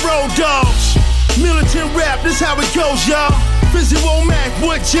with my road dogs. Militant rap, this how it goes, y'all. Visual Mac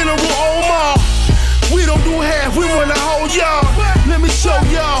with General Omar. We don't do half, we run the whole yard. Let me show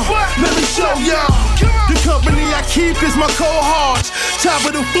y'all, let me show y'all. The company I keep is my cohorts. Top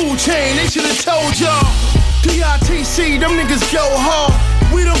of the food chain, they should've told y'all. DITC, them niggas go hard.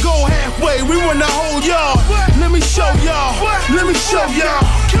 We don't go halfway, we run the whole yard. Let me show y'all, let me show y'all.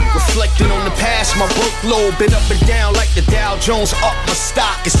 Reflecting on the past, my workload been up and down like the Dow Jones up my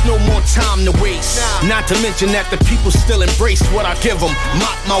stock. It's no more time to waste. Not to mention that the people still embrace what I give them.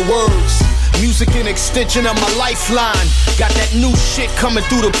 Mock my words. Music an extension of my lifeline. Got that new shit coming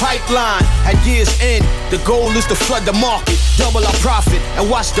through the pipeline. At year's end, the goal is to flood the market, double our profit, and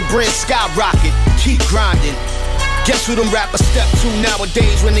watch the brand skyrocket. Keep grinding. Guess who them rappers step to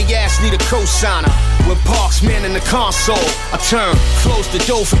nowadays when they ass need a cosigner? When Parks man in the console, I turn, close the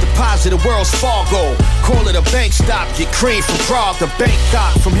door for deposit of Wells Fargo. Call it a bank stop, get cream from Prague to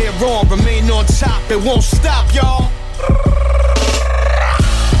Bangkok. From here on, remain on top, it won't stop, y'all.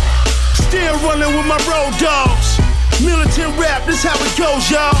 Still running with my road dogs. Militant rap, this how it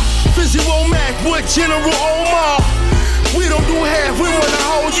goes, y'all. Visual Mac with General Omar. We don't do half, we run the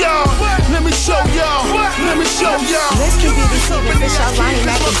whole yard. Let me show y'all, let me show y'all. Let's keep it secret, fish out Lonnie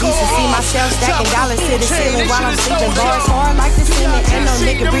Mac and see myself stacking dollars to the ceiling while I'm sleeping. Bars hard like the ceiling, ain't no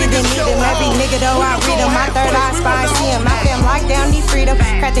nigga breathing either. Every nigga though I read him, my third eye spy see him. My fam locked down, need freedom.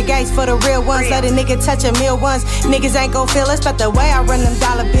 Crack the gates for the real ones, let a nigga touch a meal once. Niggas ain't gon' feel us, but the way I run them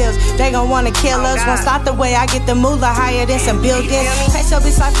dollar bills, they gon' wanna kill us. Won't stop the way I get the moolah higher than some buildings. Peso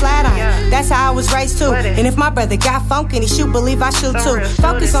bitch like Flatiron, that's how I was raised too. And if my brother got funk and he shoot, believe I shoot too.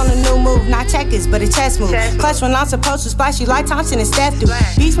 Focus on the new move, not checkers, but a chess move. Clutch when I'm supposed to splash you like Thompson and Steph do.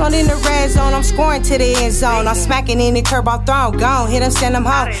 Beast one in the red zone, I'm scoring to the end zone. I'm smacking in the curb, I'll throw gone, hit him, send him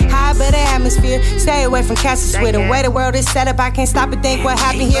home. High but the atmosphere, stay away from castles with the way the world is set up, I can't stop and think what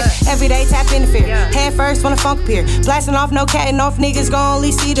happened here. Every day tap in the fear, head first when the funk appear. Blasting off, no catting off, niggas gon'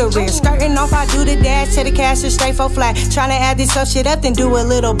 only see the rear. skirting off, I do the dash to the cash or straight for flat. Tryna add this up shit up, then do a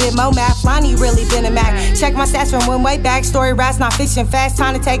little bit more math. Lonnie really been a Mac. Check my stats from one way back. Story rats, not fiction fast.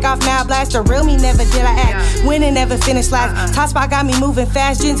 Time to take off now, blast. The real me never did I act. Winning never finished last. Top spot got me moving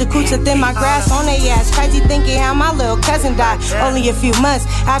fast. Ginger coots within my grass on they ass. Crazy thinking how my little cousin died. Only a few months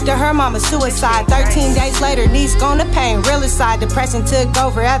after her mama's suicide. 13 days later, knees gone to pain. Real aside, depression took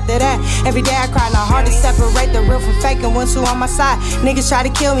over after that. Every day I cry, not hard to separate the real from fake and ones who on my side. Niggas try to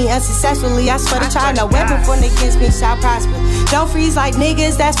kill me unsuccessfully. I swear to try, no weapon formed against me shall prosper. Don't freeze like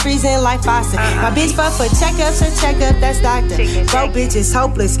niggas, that's freezing like Foster. My bitch fuck for checkups, her checkup, that's doctor. Bro bitches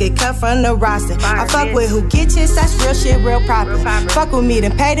hopeless, get cut from the roster. I fuck with who get you, that's real shit, real proper. Fuck with me,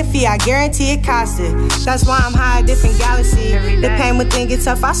 then pay the fee, I guarantee it cost it. That's why I'm high, a different galaxy. The pain within get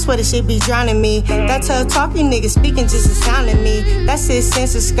tough, I swear the shit be drowning me. That tough talk, you niggas speaking just as sounding me. That's it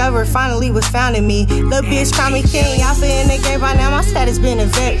since discovered, finally was found in me. Little bitch call me king, alpha in the game by now, my status been a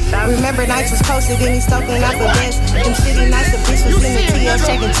vet. Remember nights was posted, then he stoking out the best. Them city nights, the bitch was in the TL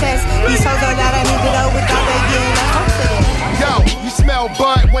checking checks. These hoes know that I need it over, thought they getting left home to them. Yo, you smell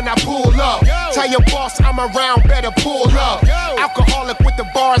bud when I pull up. Tell your boss I'm around, better pull up. Alcoholic with the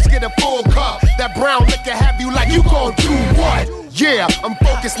bars, get a full cup. That brown liquor have you like you gon' do what? Yeah, I'm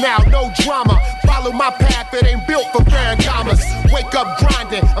focused now, no drama. Follow my path, it ain't built for fair commas. Wake up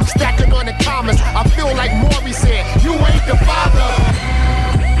grinding, I'm stacking on the commas. I feel like Maury said, you ain't the father.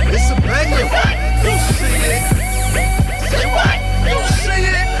 It's a banger. You see it. Say what? You see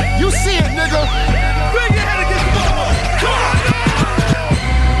it. You see it, nigga. Bring your head against the wall. Come on.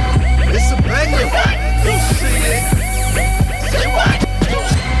 It's a banger. You see it. Say what?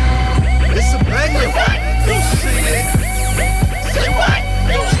 It's a banger. You see it. Say what?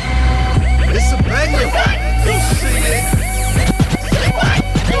 It's a banger. You see it. Say what?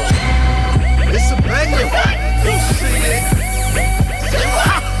 It's a banger. You see it. Say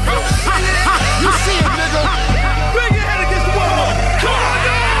what? You see it, nigga. Bring your head against the wall.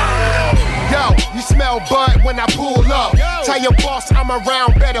 Yo, you smell bud when I pull up. Tell your boss I'm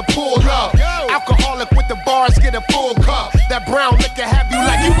around, better pull up. Alcoholic with the bars, get a full cup. That brown liquor have you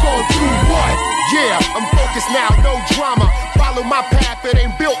like you gon' do what? Yeah, I'm focused now, no drama. Follow my path, it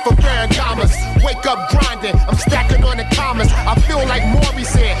ain't built for fair commas. Wake up grinding, I'm stacking on the commas. I feel like Maury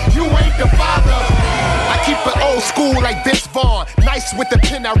said, you ain't the father. I keep it old school like Vince Vaughn. Nice with the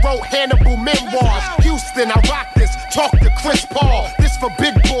pen, I wrote Hannibal memoirs. Houston, I rock this, talk to Chris Paul. This for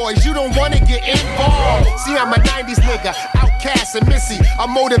big boys, you don't wanna get involved. See, I'm a 90s nigga, Outcast and Missy. I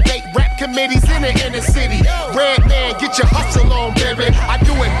motivate rap committees in the inner city. Red man, get your hustle on, baby. I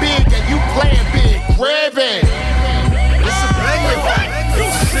do it big and you playing big. Gravy. It's a banger. You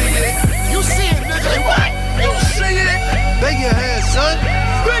see it. You see it, nigga. You see it. Bang your head, son.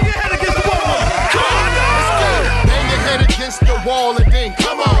 Bang your head against the wall. Come on, let's go. Bang your head against the wall and then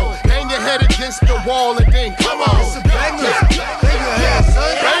come on. Bang your head against the wall and then come on. It's a banger. Bang your head, son.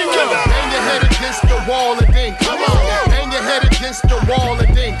 Banger. Bang your head against the wall and then come on. Bang your head against the wall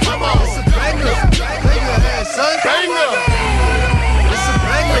and then come on. It's a banger. Bang your head, son. Banger. It's a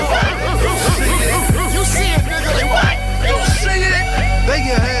banger. You see it, nigga. You see it. Bang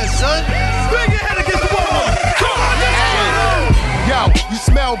your head, son. Bang your head against the wall. Come on, let's go. Yo, you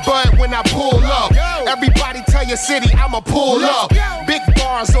smell bud when I pull up. Everybody tell your city I'ma pull up. Big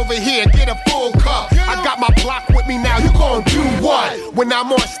bars over here, get a full cup. I got my block with me now, you gon' do what? When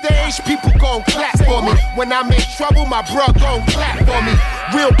I'm on stage, people gon' clap for me. When I'm in trouble, my bro gon' clap for me.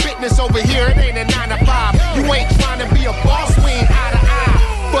 Real business over here, it ain't a 9 to 5. You ain't tryna be a boss, we ain't eye to eye.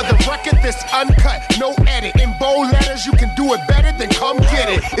 For the record, this uncut, no edit. In bold letters, you can do it better than come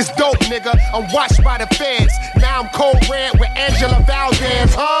get it. It's dope, nigga. I'm watched by the feds. Now I'm cold red with Angela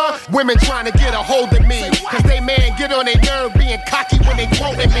Valdez, huh? Women trying to get a hold of me. Cause they man get on their nerve being cocky when they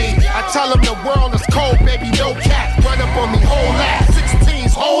quoting me. I tell them the world is cold, baby, no cap. Run up on me, whole ass.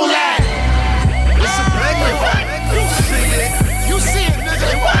 16s, whole ass. It's a banger. You see it. You see it,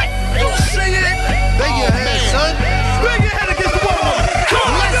 nigga. You see it. Bang your head, son. Bang your head against the wall.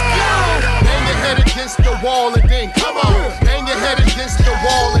 Let's go! Bang your head against the wall and then come on. Bang your head against the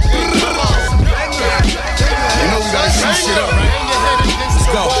wall and then come on. You know we gotta shoot shit up, right? Bang your head against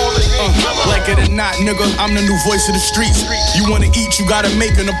the wall and then come on. Like it or not, nigga, I'm the new voice of the streets. You wanna eat, you gotta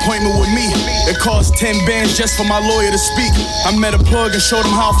make an appointment with me. It costs 10 bands just for my lawyer to speak. I met a plug and showed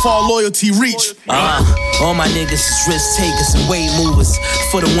him how far loyalty reach. All my niggas is risk takers and weight movers.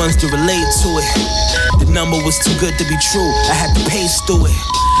 For the ones that relate to it. The number was too good to be true, I had to pace through it.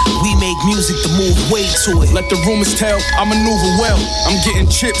 We make music to move weight to it. Let the rumors tell, I maneuver well. I'm getting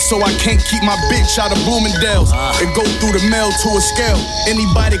chips, so I can't keep my bitch out of Bloomingdale's. It go through the mail to a scale.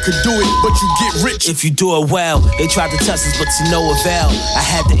 Anybody could do it, but you get rich if you do it well. They tried to test us, but to no avail. I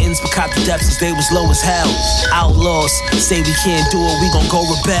had the ends, but caught the depths as they was low as hell. Outlaws say we can't do it, we gon' go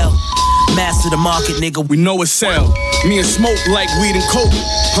rebel. Master the market, nigga, we know it's sell. Me and Smoke like weed and coke.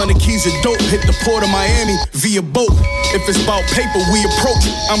 100 keys of dope, hit the port of Miami via boat. If it's about paper, we approach.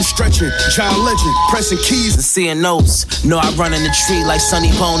 I'm stretching, John Legend, pressing keys and seeing notes. Know I run in the tree like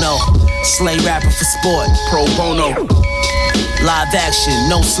Sonny Bono. Slay rapper for sport, pro bono. Live action,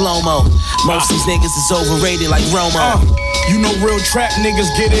 no slow-mo. Most these niggas is overrated like Romo. You know real trap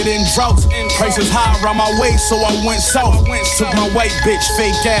niggas get it in droughts. Prices high around my waist, so I went south. Took my white bitch,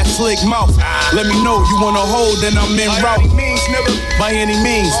 fake ass, slick mouth. Let me know you want a hold, then I'm en route. By any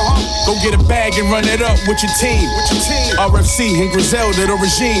means, go get a bag and run it up with your team. RFC and Griselda, the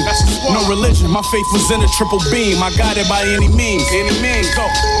regime. No religion, my faith was in a triple beam. I got it by any means. Go.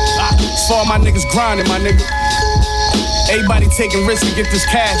 For all my niggas grinding, my nigga. Everybody taking risks to get this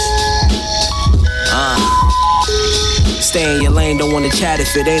cash. Stay in your lane, don't wanna chat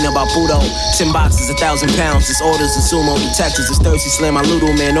if it ain't about Budo. 10 boxes, 1,000 pounds, it's orders and sumo. Detectives is thirsty, slam my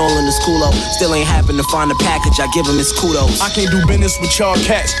Ludo, man, all in this culo. Still ain't happen to find a package, I give him his kudos. I can't do business with y'all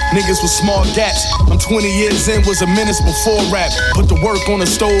cats, niggas with small gats. I'm 20 years in, was a menace before rap. Put the work on the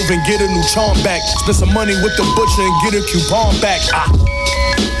stove and get a new charm back. Spend some money with the butcher and get a coupon back.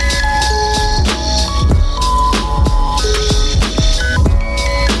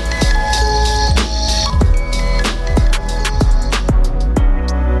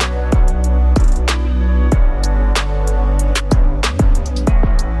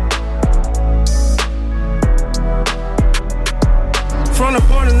 From the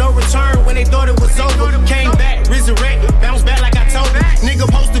point of no return when they thought it was over. Came back, resurrected, bounced back like I told him. Nigga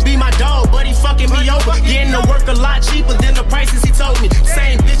supposed to be my dog, but he fucking me over. Getting to work a lot cheaper than the prices he told me.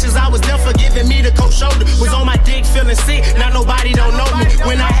 Same bitches I was there for giving me the cold shoulder. Was on my dick feeling sick, now nobody don't know me.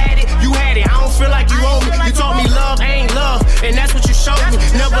 When I had it, you had it, I don't feel like you owe me. You taught me love ain't love, and that's what you showed me.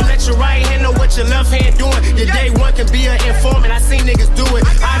 Never let your right hand know what your left hand doing. Your day one can be an informant, I seen niggas do it.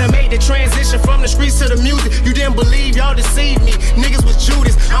 I done made the transition from the streets to the music. You didn't believe, y'all deceived me. Niggas was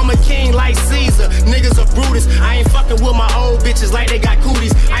Judas, I'm a king like Caesar. Niggas are Brutus, I ain't fucking with my old bitches like they got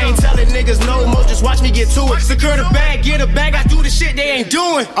cooties. I ain't telling niggas no more, just watch me get to it. Secure the bag, get a bag, I do the shit they ain't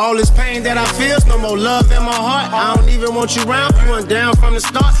doing. All this pain that I feel's no more love in my heart. I don't even want you round, you went down from the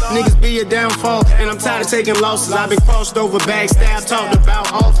start. Niggas be a downfall, and I'm tired of taking losses. I've been crossed over, backstabbed, talked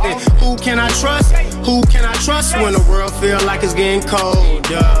about often. Who can I trust? Who can I trust when the world feel like it's getting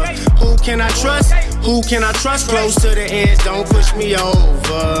colder? Who can I trust? Who can I trust? Close to the edge, don't push me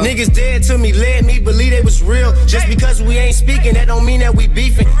over. Niggas dead to me, led me, believe they was real. Just because we ain't speaking, that don't mean that we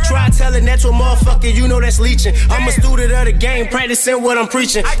beefing. Try telling that to a motherfucker, you know that's leeching. I'm a student of the game, practicing what I'm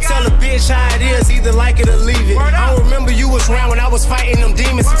preaching. Tell a bitch how it is, either like it or leave it. I don't remember you was around when I was fighting them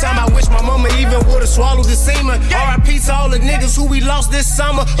demons. Sometimes I wish my mama even would've swallowed the semen. R.I.P. to all the niggas who we lost this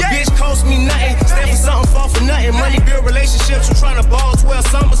summer. A bitch cost me nothing, stand for something, fall for nothing. Money build relationships, who tryna ball 12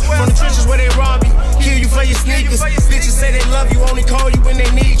 summers. From the trenches where they rob you, kill you for your sneakers. Bitches say they love you, only call you when they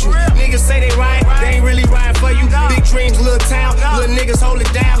need you. Niggas say they ride, they ain't really riding for you. Big dreams, little town, little niggas hold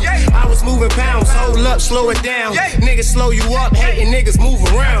it down. I was moving pounds, hold up, slow it down. Niggas slow you up, hating niggas move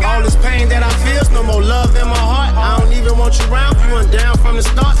around. All this pain that I feel's no more love in my heart. I don't even want you round, you went down from the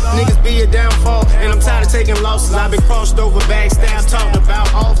start. Niggas be a downfall, and I'm tired of taking losses. I've been crossed over, backstabbed, talked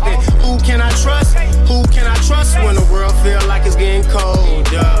about often. Who can I trust? Who can I trust when the world feel like it's getting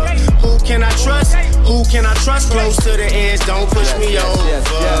colder? Who can I trust? Who can I trust? Close to the edge, don't push me over.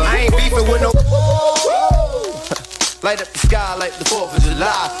 I ain't beefing with no. Light up the sky like the 4th of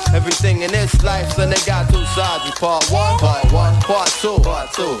July. Everything in this life, son, they got two sides. We part one, part two.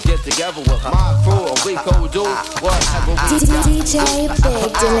 Get together with my crew and we go do whatever we DJ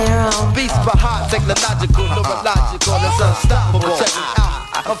Big Dinero. Beast behind, technological, neurological, it's unstoppable. Check it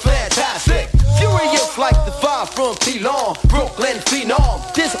out, I'm fantastic. Furious like the 5 from P-Long, Brooklyn phenom.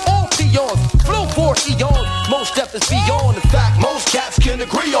 This all peons, flew for eons. Most depth is beyond. In fact, most cats can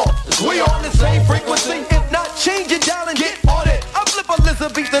agree on. Is we on the same frequency? If not, change it down and get on it. I flip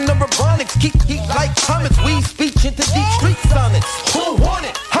Elizabethan neuronics, keep heat like comets. We speech into deep street sonnets. Who want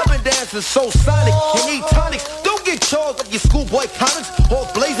it? Hubbin dance is so sonic. You need tonics. Don't get charged up your schoolboy comics. All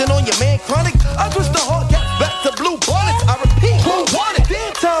blazing on your man chronic. I twist the hard cat back to blue bonnets. I repeat, who want it?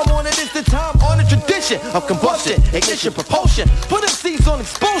 Damn time on it is the time on the tradition of combustion, ignition, propulsion. Put MCs on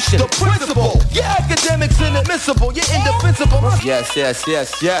expulsion. The principle. Your academics inadmissible. You're indefensible. Yes.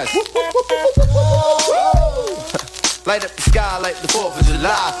 light up the sky like the 4th of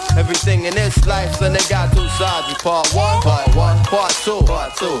July. Everything in this life, son, they got two sides. We part one, part two.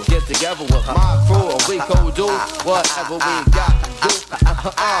 Get together with my crew and we go do whatever we got to do.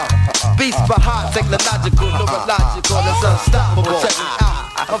 Beats by heart, technological, neurological, it's unstoppable. Check me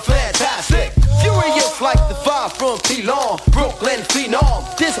out, I'm fantastic. Furious like the 5 from P-Long, Brooklyn phenom.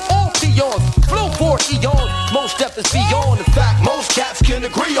 This all peons, flow for eons. Most depth is beyond. In fact, most cats can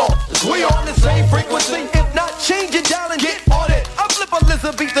agree on. Is we on the same frequency? If not, change it down and get on it. I flip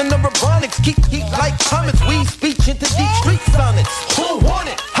Elizabethan neuronics, keep heat like comets. We speech into deep street sonnets. Who want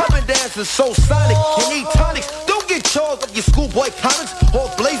it? I've been dancing so sonic. You need tonics. Don't get charged of your schoolboy comics or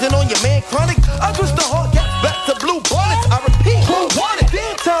blazing on your man chronic. I twist the hard cat back to blue bullets. I repeat, who want it?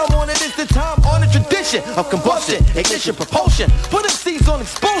 Damn time on it is the time on the tradition of combustion, ignition, propulsion. Put MCs on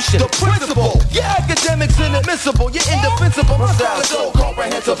expulsion. The principle, yeah, academics inadmissible. You're indefensible. My style is so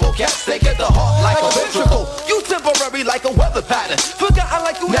comprehensible. Cats they get the heart like a ventricle. You temporary like a weather pattern. Forgotten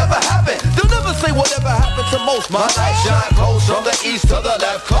like you never happened. They'll never say whatever happened to most. My light shine close from the east to the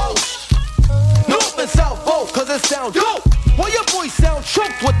left coast. North and south both, cause it sound dope. While your voice sound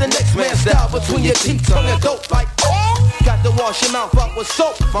choked with the next man's style between your teeth, tongue and dope like oh. Got to wash your mouth out with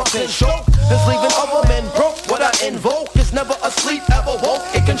soap. My pen stroke is leaving other men broke. What I invoke is never asleep, ever woke.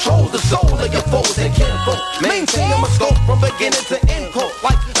 It controls the soul of your foes and kinfolk. Maintaining my scope from beginning to end quote.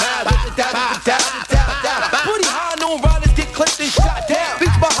 Like Pretty high noon riders get clipped and shot down.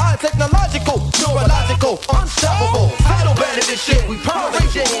 Beats behind technological, neurological, unstoppable. Title bandit this shit. We proud.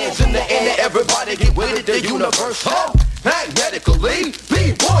 Raise your hands in the air. Everybody get with it. The universe home. Magnetically,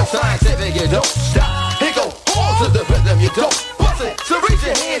 B-boy scientific, you don't stop. Here go on to the rhythm, you don't bust it. So raise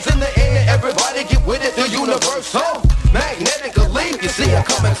your hands in the air, everybody get with it. The universe home. Magnetically, you see I'm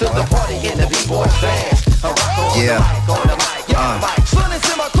coming to the party in the B-boy stance. I rock on the mic, on the mic, yeah, mic. Son, it's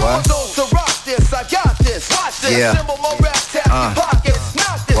in my chromosomes to rock this. I got this, watch this. Symbol my rap, tap your pockets,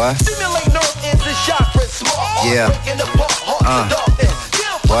 not this. Stimulate nerve ends and chakras, small arms breaking the bar, heart to darkness.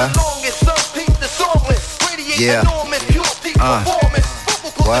 Yeah, for the longest, some peep the songless. Radiate enormous, pure peak performance.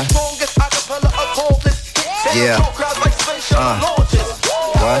 Vocal cord the strongest, acapella accomplice. Yeah. Crowds like space shuttle launches.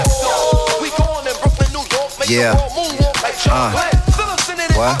 We going in Brooklyn, New York, make the world moonwalk like John Glenn. Still sending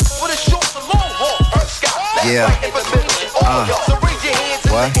it out for the short, the long haul. Earth sky, that's right in the middle. All y'all, so raise your hands in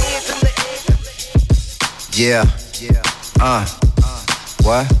the hands in the air.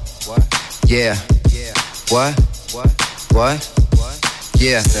 What? Yeah. What?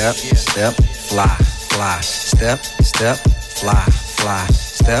 Yeah. Step, fly. Step, fly.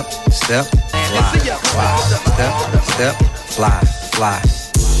 Step, fly.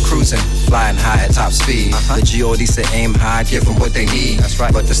 Cruising, flying high at top speed. The G.O.D. said aim high, give them what they need. That's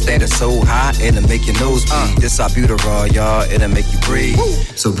right. But the standard's so high, it'll make your nose bleed. This our beautiful, y'all, it'll make you breathe.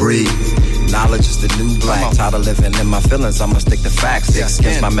 So breathe. Knowledge is the new black. Tired of living in my feelings, I'ma stick to facts. Sticks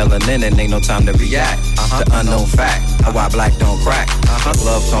against my melanin and ain't no time to react. The unknown fact, why black don't crack.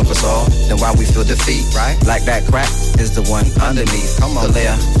 Love conquers all, then why we feel defeat. Right? Like that crack is the one underneath. The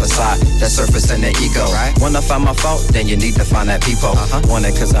layer, facade, that surface and the ego. Right? Wanna find my fault, then you need to find that people. Want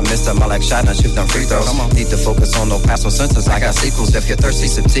it cause I missed them, I like shot and shoot them free throws. Need to focus on no past, no sentence, I got sequels. If you're thirsty,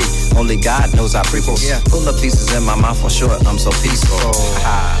 sip tea. Only God knows our prequels. Full of pieces in my mouth for sure, I'm so peaceful.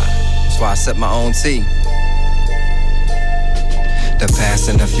 That's why I sip my own tea. The past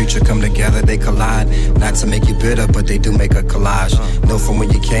and the future come together, they collide. Not to make you bitter, but they do make a collage. Know from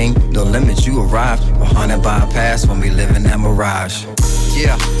when you came, no limits, you arrived. We're haunted by a past when we live in that mirage.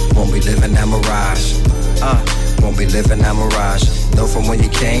 Yeah, when we live in that mirage. When we live in that mirage. Know from when you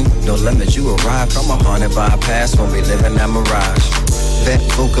came, no limits, you arrived. I'm haunted by a past when we live in that mirage. Vet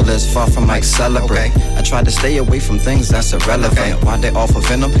vocalist, far from like celebrate. I try to stay away from things that's irrelevant. While they offer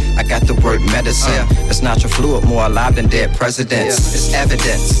venom, I got the word medicine. It's natural fluid, more alive than dead presidents. It's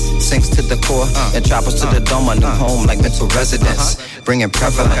evidence, sinks to the core and travels to the dome, a new home like mental residence. Bringing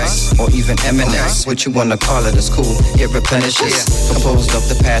prevalence or even eminence. What you wanna call it is cool, it replenishes. Composed of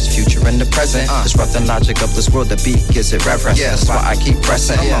the past, future, and the present. Disrupting logic of this world, the beat gives it reverence. That's why I keep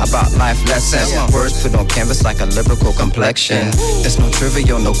pressing about life lessons. Words put on canvas like a lyrical complexion. It's no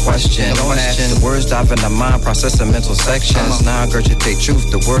trivial, no question. The words dive in the mind, processing mental sections. Now regurgitate truth,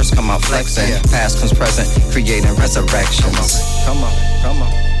 the words come out flexing. Past comes present, creating resurrections. Come on.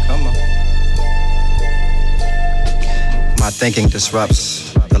 My thinking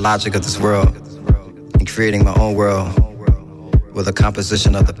disrupts the logic of this world and creating my own world with a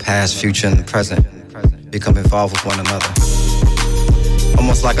composition of the past, future, and the present become involved with one another.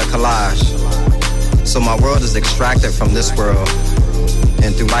 Almost like a collage. So my world is extracted from this world,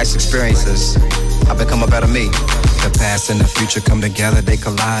 and through life's experiences, I become a better me. The past and the future come together, they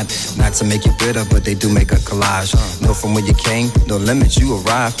collide. Not to make you bitter, but they do make a collage. Know from where you came, no limits, you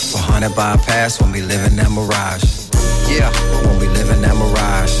arrive. We're haunted by a past when we live in that mirage. Yeah, when we live in that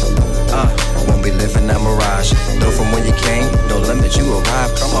mirage. When we live in that mirage. Know from where you came, no limits, you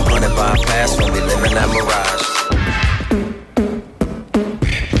arrive. Come on, haunted by a past when we live in that mirage.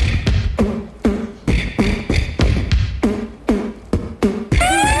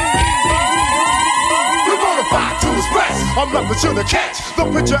 I'm rapping to the catch, the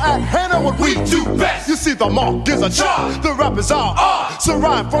picture at hand on what we do best. You see the mark is a charge, the rappers are so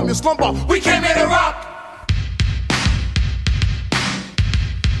rhyme from your slumber, we came here to rock.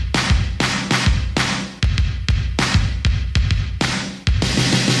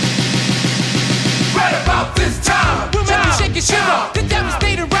 Right about this time, we'll make you shake your shiver. The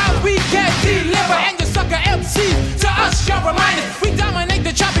devastating round we can't deliver, and your sucker MC to us, your reminders. We dominate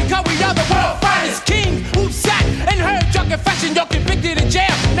the chart because we are the world finest king who sat and heard drunken fashion. You're convicted in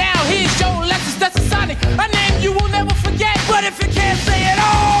jail. Now here's your Lexus, that's a Sonic, a name you will never forget. But if you can't say it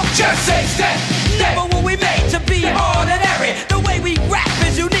all, just say step. Never were we made to be ordinary. The way we rap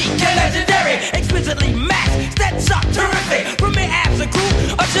is unique and legendary. Explicitly maxed, that's up terrific. From me abs a crew,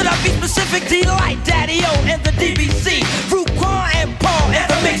 or should I be specific? Delight, Daddy-O, and the DBC. Fruquan and Paul and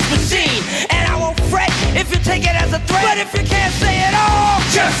the mix machine. And I won't fret if you take it as a threat. But if you can't say it all,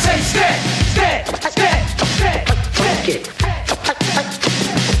 just say step, step, step, step. Funk it, funk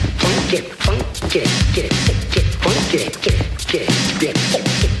it, funk it, get, funk it, get, funk it,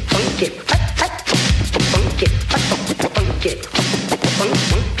 funk it, funk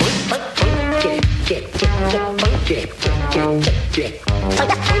it,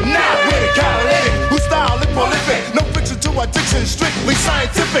 now we're the catalytic, who style is prolific. No fiction to addiction, strictly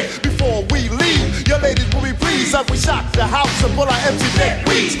scientific. Before we leave, your ladies will be pleased as we shock the house and pull our empty neck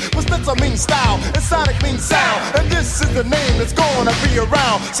weeds. But Spencer means style, and Sonic means sound. And this is the name that's gonna be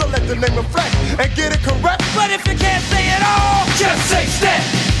around. So let the name reflect and get it correct. But if you can't say it all, just say step.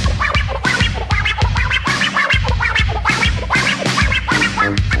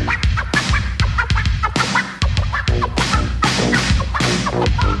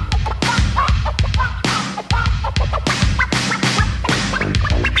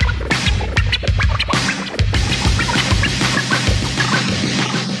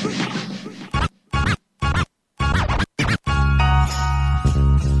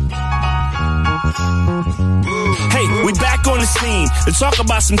 Scene to talk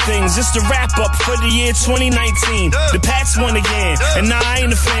about some things. It's the wrap up for the year 2019. The Pats won again, and now I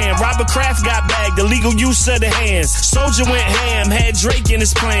ain't a fan. Robert Kraft got bagged, illegal use of the hands. Soldier went ham, had Drake in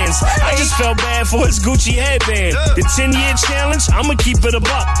his plans. I just felt bad for his Gucci headband. The 10-year challenge, I'ma keep it a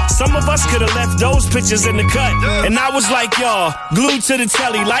buck. Some of us could've left those pictures in the cut. And I was like, y'all, glued to the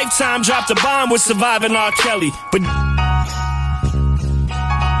telly. Lifetime dropped a bomb with Surviving R. Kelly. But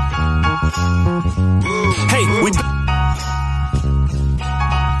hey, we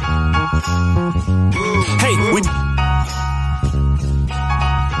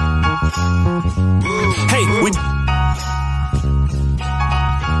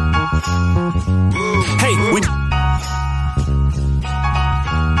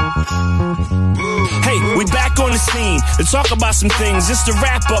we back on the scene to talk about some things. It's the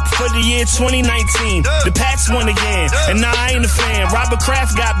wrap up for the year 2019. The Pats won again, and now I ain't a fan. Robert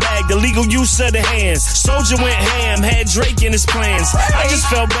Kraft got bagged, illegal use of the hands. Soldier went ham, had Drake in his plans. I just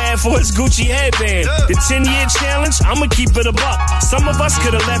felt bad for his Gucci headband. The 10-year challenge, I'ma keep it a buck. Some of us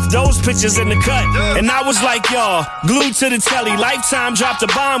could've left those pictures in the cut. And I was like, y'all, glued to the telly. Lifetime dropped a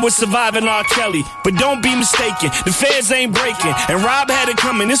bomb with Surviving R. Kelly. But don't be mistaken, the feds ain't breaking. And Rob had it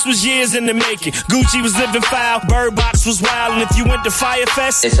coming, this was years in the making. Gucci was living foul, Bird Box was wild, and if you went to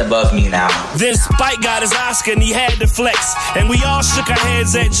Firefest, it's above me now. Then Spike got his Oscar and he had to flex. And we all shook our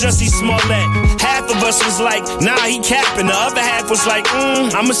heads at Jussie Smollett. Half of us was like, nah, he capping. The other half was like,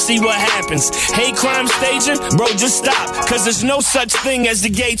 I'ma see what happens. Hate crime staging? Bro, just stop. Cause there's no such thing as the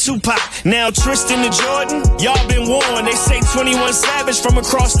gay Tupac. Now Tristan and Jordan, y'all been warned. They say 21 Savage from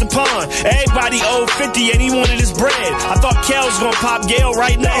across the pond. Everybody owed 50 and he wanted his bread. I thought Kel was gonna pop Gail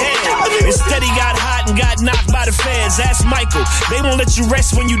right in the head. Instead he got hot and got knocked by the feds. Ask Michael, they won't let you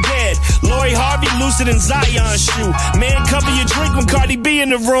rest when you dead. Lori Harvey looser than Zion's shoe. Man, cover your drink when Cardi B in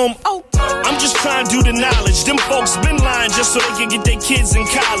the room. I'm just trying to do the knowledge. Them folks been lying just so they can get their kids in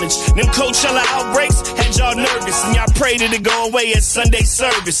college. Them Coachella outbreaks had y'all nervous, and y'all prayed it to go away at Sunday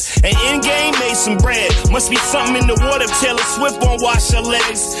service. And Endgame made some bread. Must be something in the water if Taylor Swift won't wash her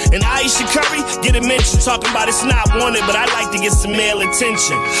legs. And Aisha Curry get a mention talking about it's not wanted, but I like to get some male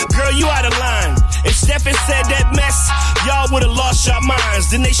attention. Girl, you out of line. If Stephen said that mess, y'all would've lost your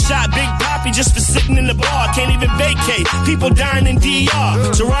minds. Then they shot Big Poppy just for sitting in the bar. Can't even vacate. People dying in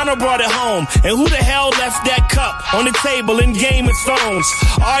DR. Toronto brought it home. And who the hell left that cup on the table in Game of Thrones?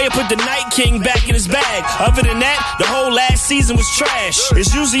 Arya put the Night King back in his bag. Other than that, the whole last season was trash.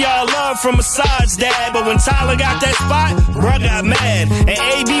 It's usually all love from Assad's dad, but when Tyler got that spot, bruh got mad. And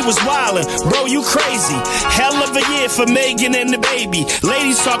AB was wildin'. Bro, you crazy. Hell of a year for Megan and the baby.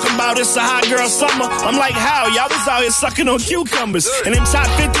 Ladies talking about it's a hot girl summer. I'm like, how? Y'all was out here sucking on cucumbers. And them top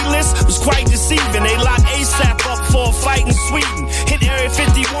 50 lists was quite deceiving. They locked ASAP up for a fight in Sweden. Hit Area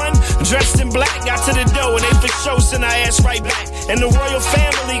 51, dressed in black, got to the door, and they for sure sent our ass right back. And the royal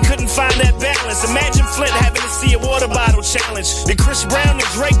family couldn't find that balance. Imagine Flint having to see a water bottle challenge. Then Chris Brown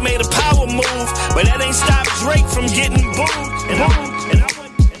and Drake made a power move, but that ain't stopped Drake from getting booed.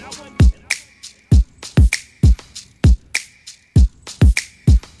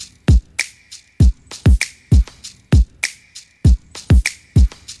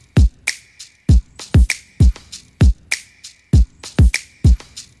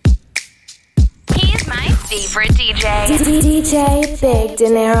 He's my favorite DJ. DJ Big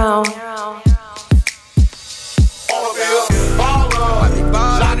Dinero.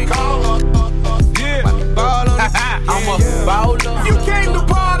 I'm a baller. You came to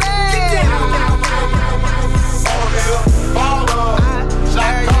party.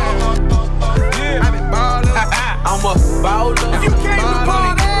 I'm a baller. You came to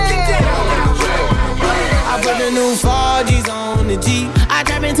party. I put the new 4Gs on the G. I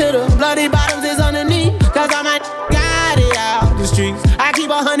trap into the bloody bottoms is underneath. Cause I might got it out the streets. I keep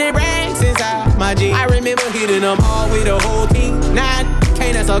 100 racks inside my G. I remember hitting them all with the whole team. Now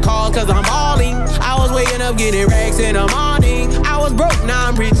can't answer calls cause I'm balling. I was waking up getting racks in the morning. I was broke, now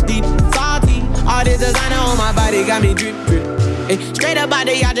I'm rich, deep, salty. All this designer on my body got me drip, drip. Hey, straight up out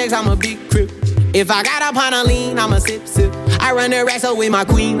the objects, I'm a big crip. If I got up on a lean, I'm a sip, sip. I run the racks up with my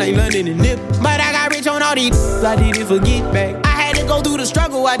queen, like London and Nip. But I got rich on all these, I didn't forget back. I had to go through the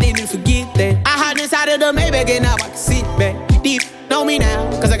struggle, I didn't forget that. I hopped inside of the Maybach and now I can sit back. Deep, know me now,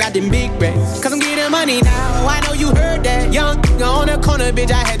 cause I got them big racks. Cause I'm getting money now, I know you heard that. Young, on the corner,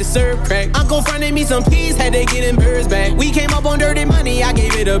 bitch, I had to serve crack. Uncle fronted me some peas, had to get them birds back. We came up on dirty money, I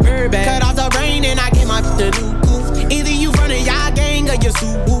gave it a bird back. Cut off the brain and I gave my the new goof. Either you running y'all gang or you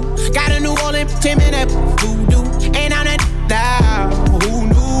Subaru. Got a New Orleans, 10 minute voodoo. And I'm that now, who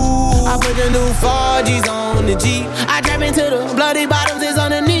knew? I put the new 4Gs on the G. I trap into the bloody bottoms is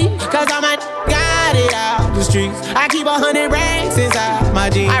underneath. Cause I might got it out the streets. I keep 100 racks inside my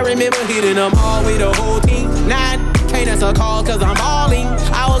jeans. I remember hitting them all with the whole team. Now can't answer calls cause I'm balling.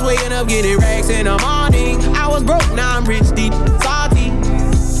 I was waking up getting racks in the morning. I was broke, now I'm rich, deep, salty.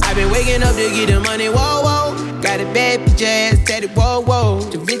 I've been waking up to get the money, whoa, whoa. Got a bad bitch ass, tatted, whoa, whoa.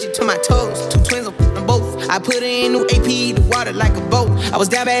 Da Vinci to my toes, 2 twins on them both. I put her in new AP, the water like a boat. I was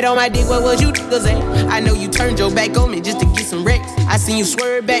down bad on my dick, what was you niggas at? I know you turned your back on me just to get some wrecks. I seen you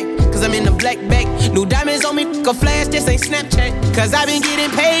swerve back, cause I'm in the black back. New diamonds on me, a flash, this ain't Snapchat. Cause I been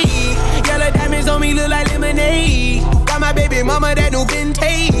getting paid. Yellow diamonds on me look like lemonade. Got my baby mama that new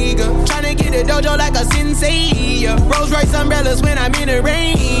Bentayga. Tryna get a dojo like a sensei. Rolls Royce umbrellas when I'm in the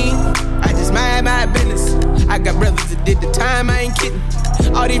rain. I just mind my business. I got brothers that did the time, I ain't kidding.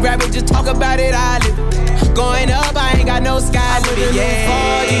 All these rappers just talk about it, I live it. Going up, I ain't got no sky limit, yeah.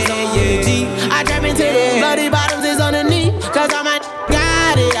 I trap into the bloody bottoms is underneath. Cause I might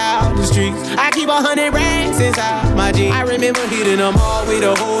got it out the streets. I keep 100 racks inside my jeans. I remember hitting them all with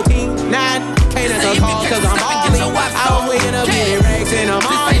the whole team. Now can't answer calls cause I'm balling. I was waking up getting racks in the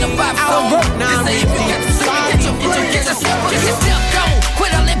morning. I was broke, now I'm rich, deep, salty. Get your step gone.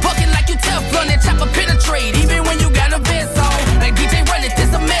 Quit all that bucking like you Teflon and chopper penetrate. Even when you got a vest on. Like DJ run it,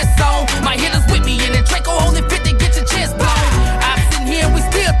 this a mess on. My hitters with me and the Draco only 50, get your chest blown. I'm sitting here, we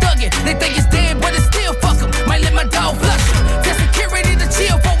still thugging. They think it's dead, but it's still fuck 'em. Might let my dog flush 'em. Tell security to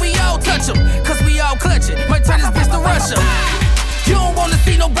chill before we all touch 'em. Cause we all clutch it. Might turn this bitch to Russia. You don't wanna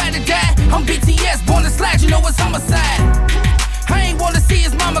see nobody die. I'm BTS, born to slide, you know it's homicide. I ain't wanna see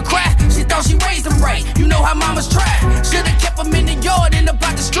his mama cry. She thought she raised him right. You know how mamas try. Should've kept him in the yard and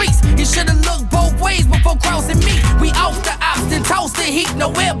about the streets. He should've looked both ways before crossing me. We off the ops and toast the heat.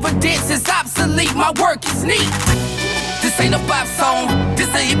 No evidence is obsolete. My work is neat. This ain't a bop song. This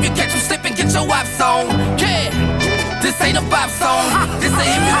ain't if you catch him slipping, get your wop song. Yeah. This ain't a bop song. This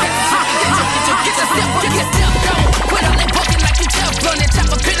ain't if you catch him slipping, get your step gone. Quit all that bucking like you Teflon and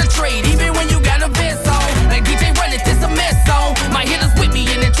chopper penetrate. Even when you got a vest on. Like DJ run it, this a mess on. My hitters with me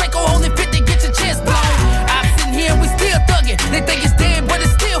and the Draco only 50, get your chest blown. I'm sitting here, we still thugging. They think it's dead, but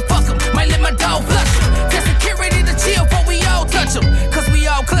it's still fuck 'em. Might let my dog flush 'em. Tell security to chill before we all touch 'em. Cause we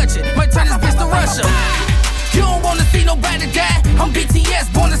all clutch it. Might turn this bitch to Russia. nobody die. I'm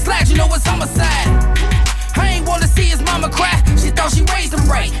BTS, born to slide, you know it's homicide. I ain't wanna see his mama cry. She thought she raised him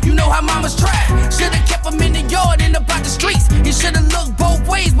right. You know how mamas try. Should've kept him in the yard and about the streets. You should've looked both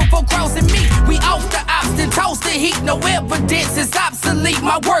ways before crossing me. We off the ops and toast the heat. No evidence is obsolete.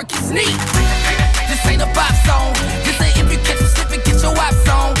 My work is neat. This ain't a pop song. This ain't if you catch him slipping, get your ops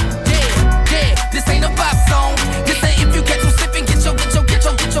on. Yeah. This ain't a pop song. This ain't if you catch him slipping, get your.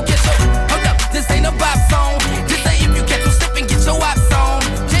 Hold up. This ain't a pop song. This ain't if you catch him slipping, get your ops on.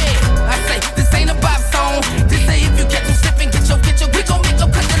 Yeah. I say this ain't a pop song. This ain't if you catch him slipping, get your. We gon' make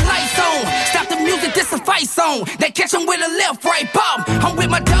them cut the lights on. Stop the music, this a fight song. They catch him with a left, right, bomb. I'm with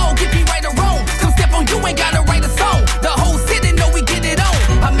my dog, if he right or wrong. Come step on you, ain't gotta write a song. The whole city know we get it on.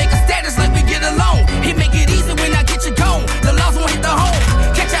 I make a status like we get along. He make it easy when I get you gone. The laws won't hit the home.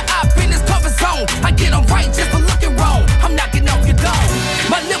 Catch your op in this comfort zone. I get him right just for looking wrong. I'm knocking off your dome.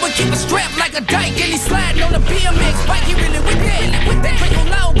 My liver keep it strapped like a dyke. And he sliding on the BMX bike. He really with that. That drink on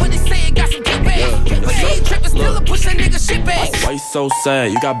loud, but he say it got some kickback. But he ain't tripping still to push that nigga shit back. Why you so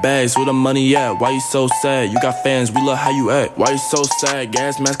sad? You got bags, where the money at? Why you so sad? You got fans, we love how you act. Why you so sad?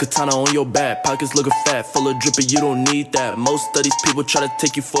 Gas mask katana on your back. Pockets looking fat, full of dripping, you don't need that. Most of these people try to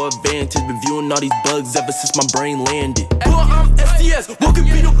take you for advantage. Reviewing all these bugs ever since my brain landed. Boy, I'm SDS, walking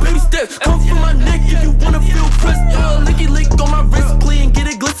be no baby steps. Come from my neck if you wanna feel pressed. Licky lick on my wrist, clean, get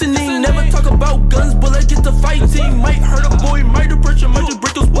it glistening. Never talk about guns, but let's get to fighting. Might hurt a boy, might depression, might just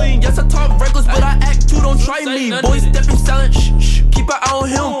break those wings. Yes, I talk reckless, but I act too, don't try me. Boy, stepping silent, shh, keep an eye on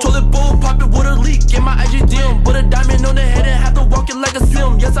him. Toilet bowl, pop it with a leak, get my IG dim. Put a diamond on the head and have to walk it like a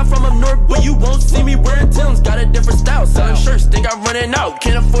sim. Yes, I'm from up north, but you won't see me wearing Timbs. Got a different style, selling shirts, think I'm running out.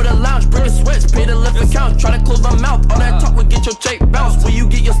 Can't afford a lounge, breaking sweats, pay the left account. Try to close my mouth, all that talk will get your check bounce. When you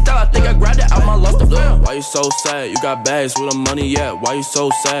get your style, I think I grabbed it out my lost the film. Why you so sad? You got bags, where the money at? Why you so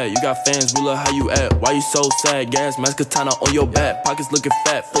sad? You got fans, we love how you act. Why you so sad? Gas mask katana on your back. Pockets looking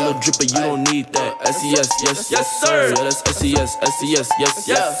fat, full of dripping, you don't need that. SES, yes sir. Yeah, that's SES, SES, yes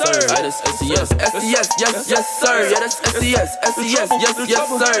sir. That's SES, SES, yes sir. Yeah, that's SES, SES, yes sir. Yeah,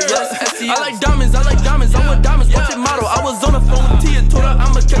 that's SES. I like diamonds, I'm with diamonds, watch it model. I was on the phone with Tia, told her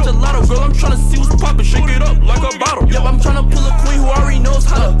I'ma catch a lotto. Girl, I'm tryna see what's poppin', shake it up like a bottle. Yep, I'm tryna pull a queen who already knows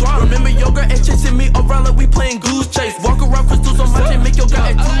how to throttle. Remember yoga and chasing me around like we playing goose chase. Walk around crystals on my chain, make your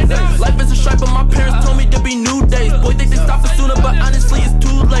guy at 2 days. Life is a stripe, but my parents told me there'll be new days. Boy, they stop it sooner, but honestly it's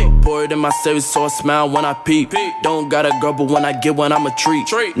too late. Pour it in my service, so I smile when I peep. Don't got a girl, but when I get one, I'm a treat.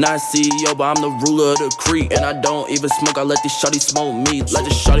 Not CEO, but I'm the ruler of the creek. And I don't even smoke, I let these shawty smoke me. Like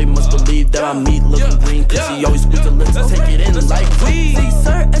the shawty must believe that my meat looking green. Cause he always squeeze the lips and take it in like weed. See,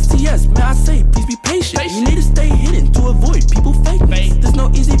 sir, STS, man, I say, please be patient. You need to stay hidden to avoid people fakeness. There's no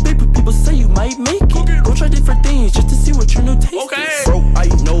easy paper, people say you might make it. Go try different things just to see what your new taste is. Bro, I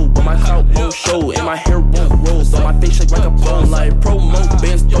know, but my clout won't show. And my hair won't roll, so my face shake like a bone. Like promo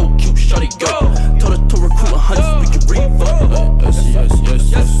bands, so cute, shawty go. Told her to recruit 100, we can revote. SES,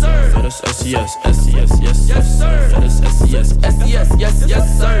 yes sir. That's SES, SES, yes sir. That's SES, SES,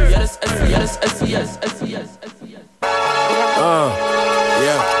 yes sir. Yeah, that's SES, SES.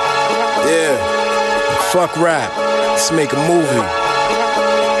 Yeah. Fuck rap. Let's make a movie.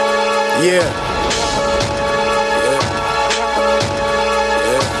 Yeah.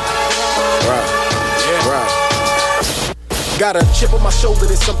 Got a chip on my shoulder,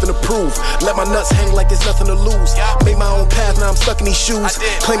 there's something to prove. Let my nuts hang like there's nothing to lose. Made my own path, now I'm stuck in these shoes.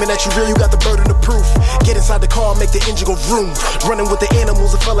 Claiming that you real, you got the burden of proof. Get inside the car, make the engine go vroom. Running with the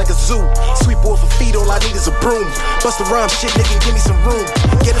animals, it felt like a zoo. Sweet boy for feet, all I need is a broom. Bust the rhyme shit, nigga, give me some room.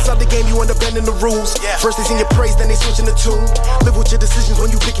 Get inside the game, you end up bending the rules. First they sing your praise, then they switching the tune. Live with your decisions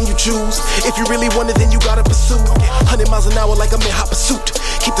when you pick and you choose. If you really want it, then you gotta pursue. 100 miles an hour like I'm in hot pursuit.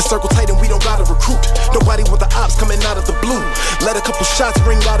 Keep the circle tight and we don't gotta recruit. Nobody want the ops coming out of the blue. Let a couple shots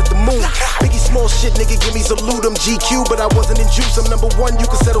ring out at the moon. Biggie small shit, nigga, give me some loot. I'm GQ, but I wasn't in juice. I'm number one, you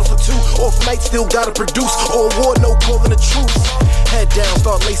can settle for two. Off night, still gotta produce. Or war, no calling a truce. Head down,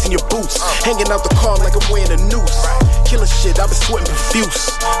 start lacing your boots. Hanging out the car like I'm wearing a noose. Killing shit, I've been sweating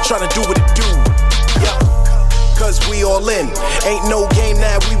profuse. Trying to do what it do. Yeah. Cause we all in. Ain't no game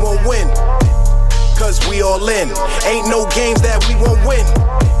that we won't win. Cause we all in. Ain't no games that we won't win.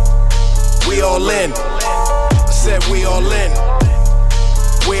 We all in. I said we all in.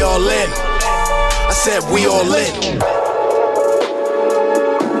 We all in. I said we all in.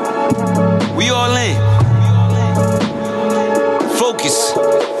 We all in. Focus.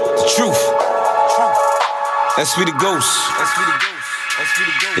 The truth. That's we the ghost.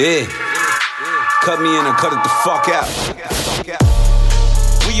 Yeah. Cut me in and cut it the fuck out.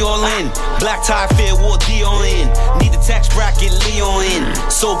 we all in. Black tie fair, wore Dior in. Need the tax bracket, Leon in.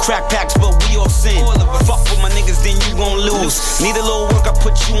 Sold crack packs, but we all sin. Fuck with my niggas, then you gon' lose. Need a little work, I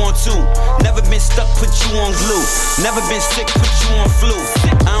put you on too. Never been stuck, put you on glue. Never been sick, put you on flu.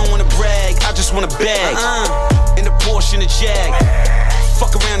 I don't wanna brag, I just wanna bag. In the Porsche, in the Jag.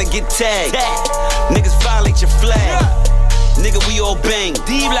 Fuck around and get tagged. Niggas violate your flag. Nigga, we all bang.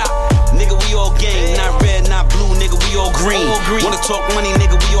 Nigga, we all gang. Not red, not blue, nigga, we all green. Wanna talk money,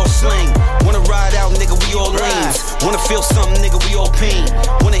 nigga, we all slang. Wanna ride out, nigga, we all lanes. Wanna feel something, nigga, we all pain.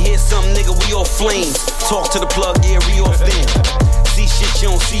 Wanna hear something, nigga, we all flames. Talk to the plug, yeah, we all thin. See shit you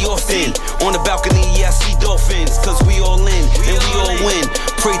don't see often. On the balcony, yeah, I see dolphins. Cause we all in, and we all win.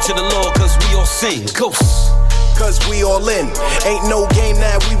 Pray to the Lord, cause we all sing. Ghosts. Cause we all in. Ain't no game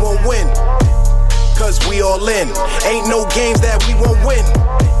that we won't win. Cause we all in. Ain't no games that we won't win.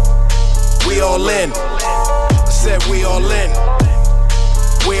 We all in. I said we all in.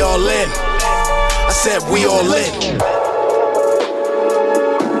 We all in. I said we all in.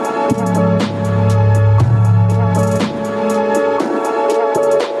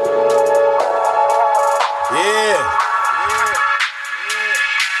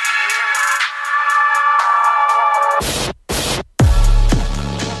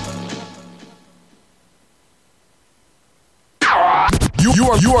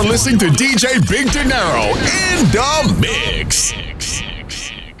 You are listening to DJ Big Dinero in the mix.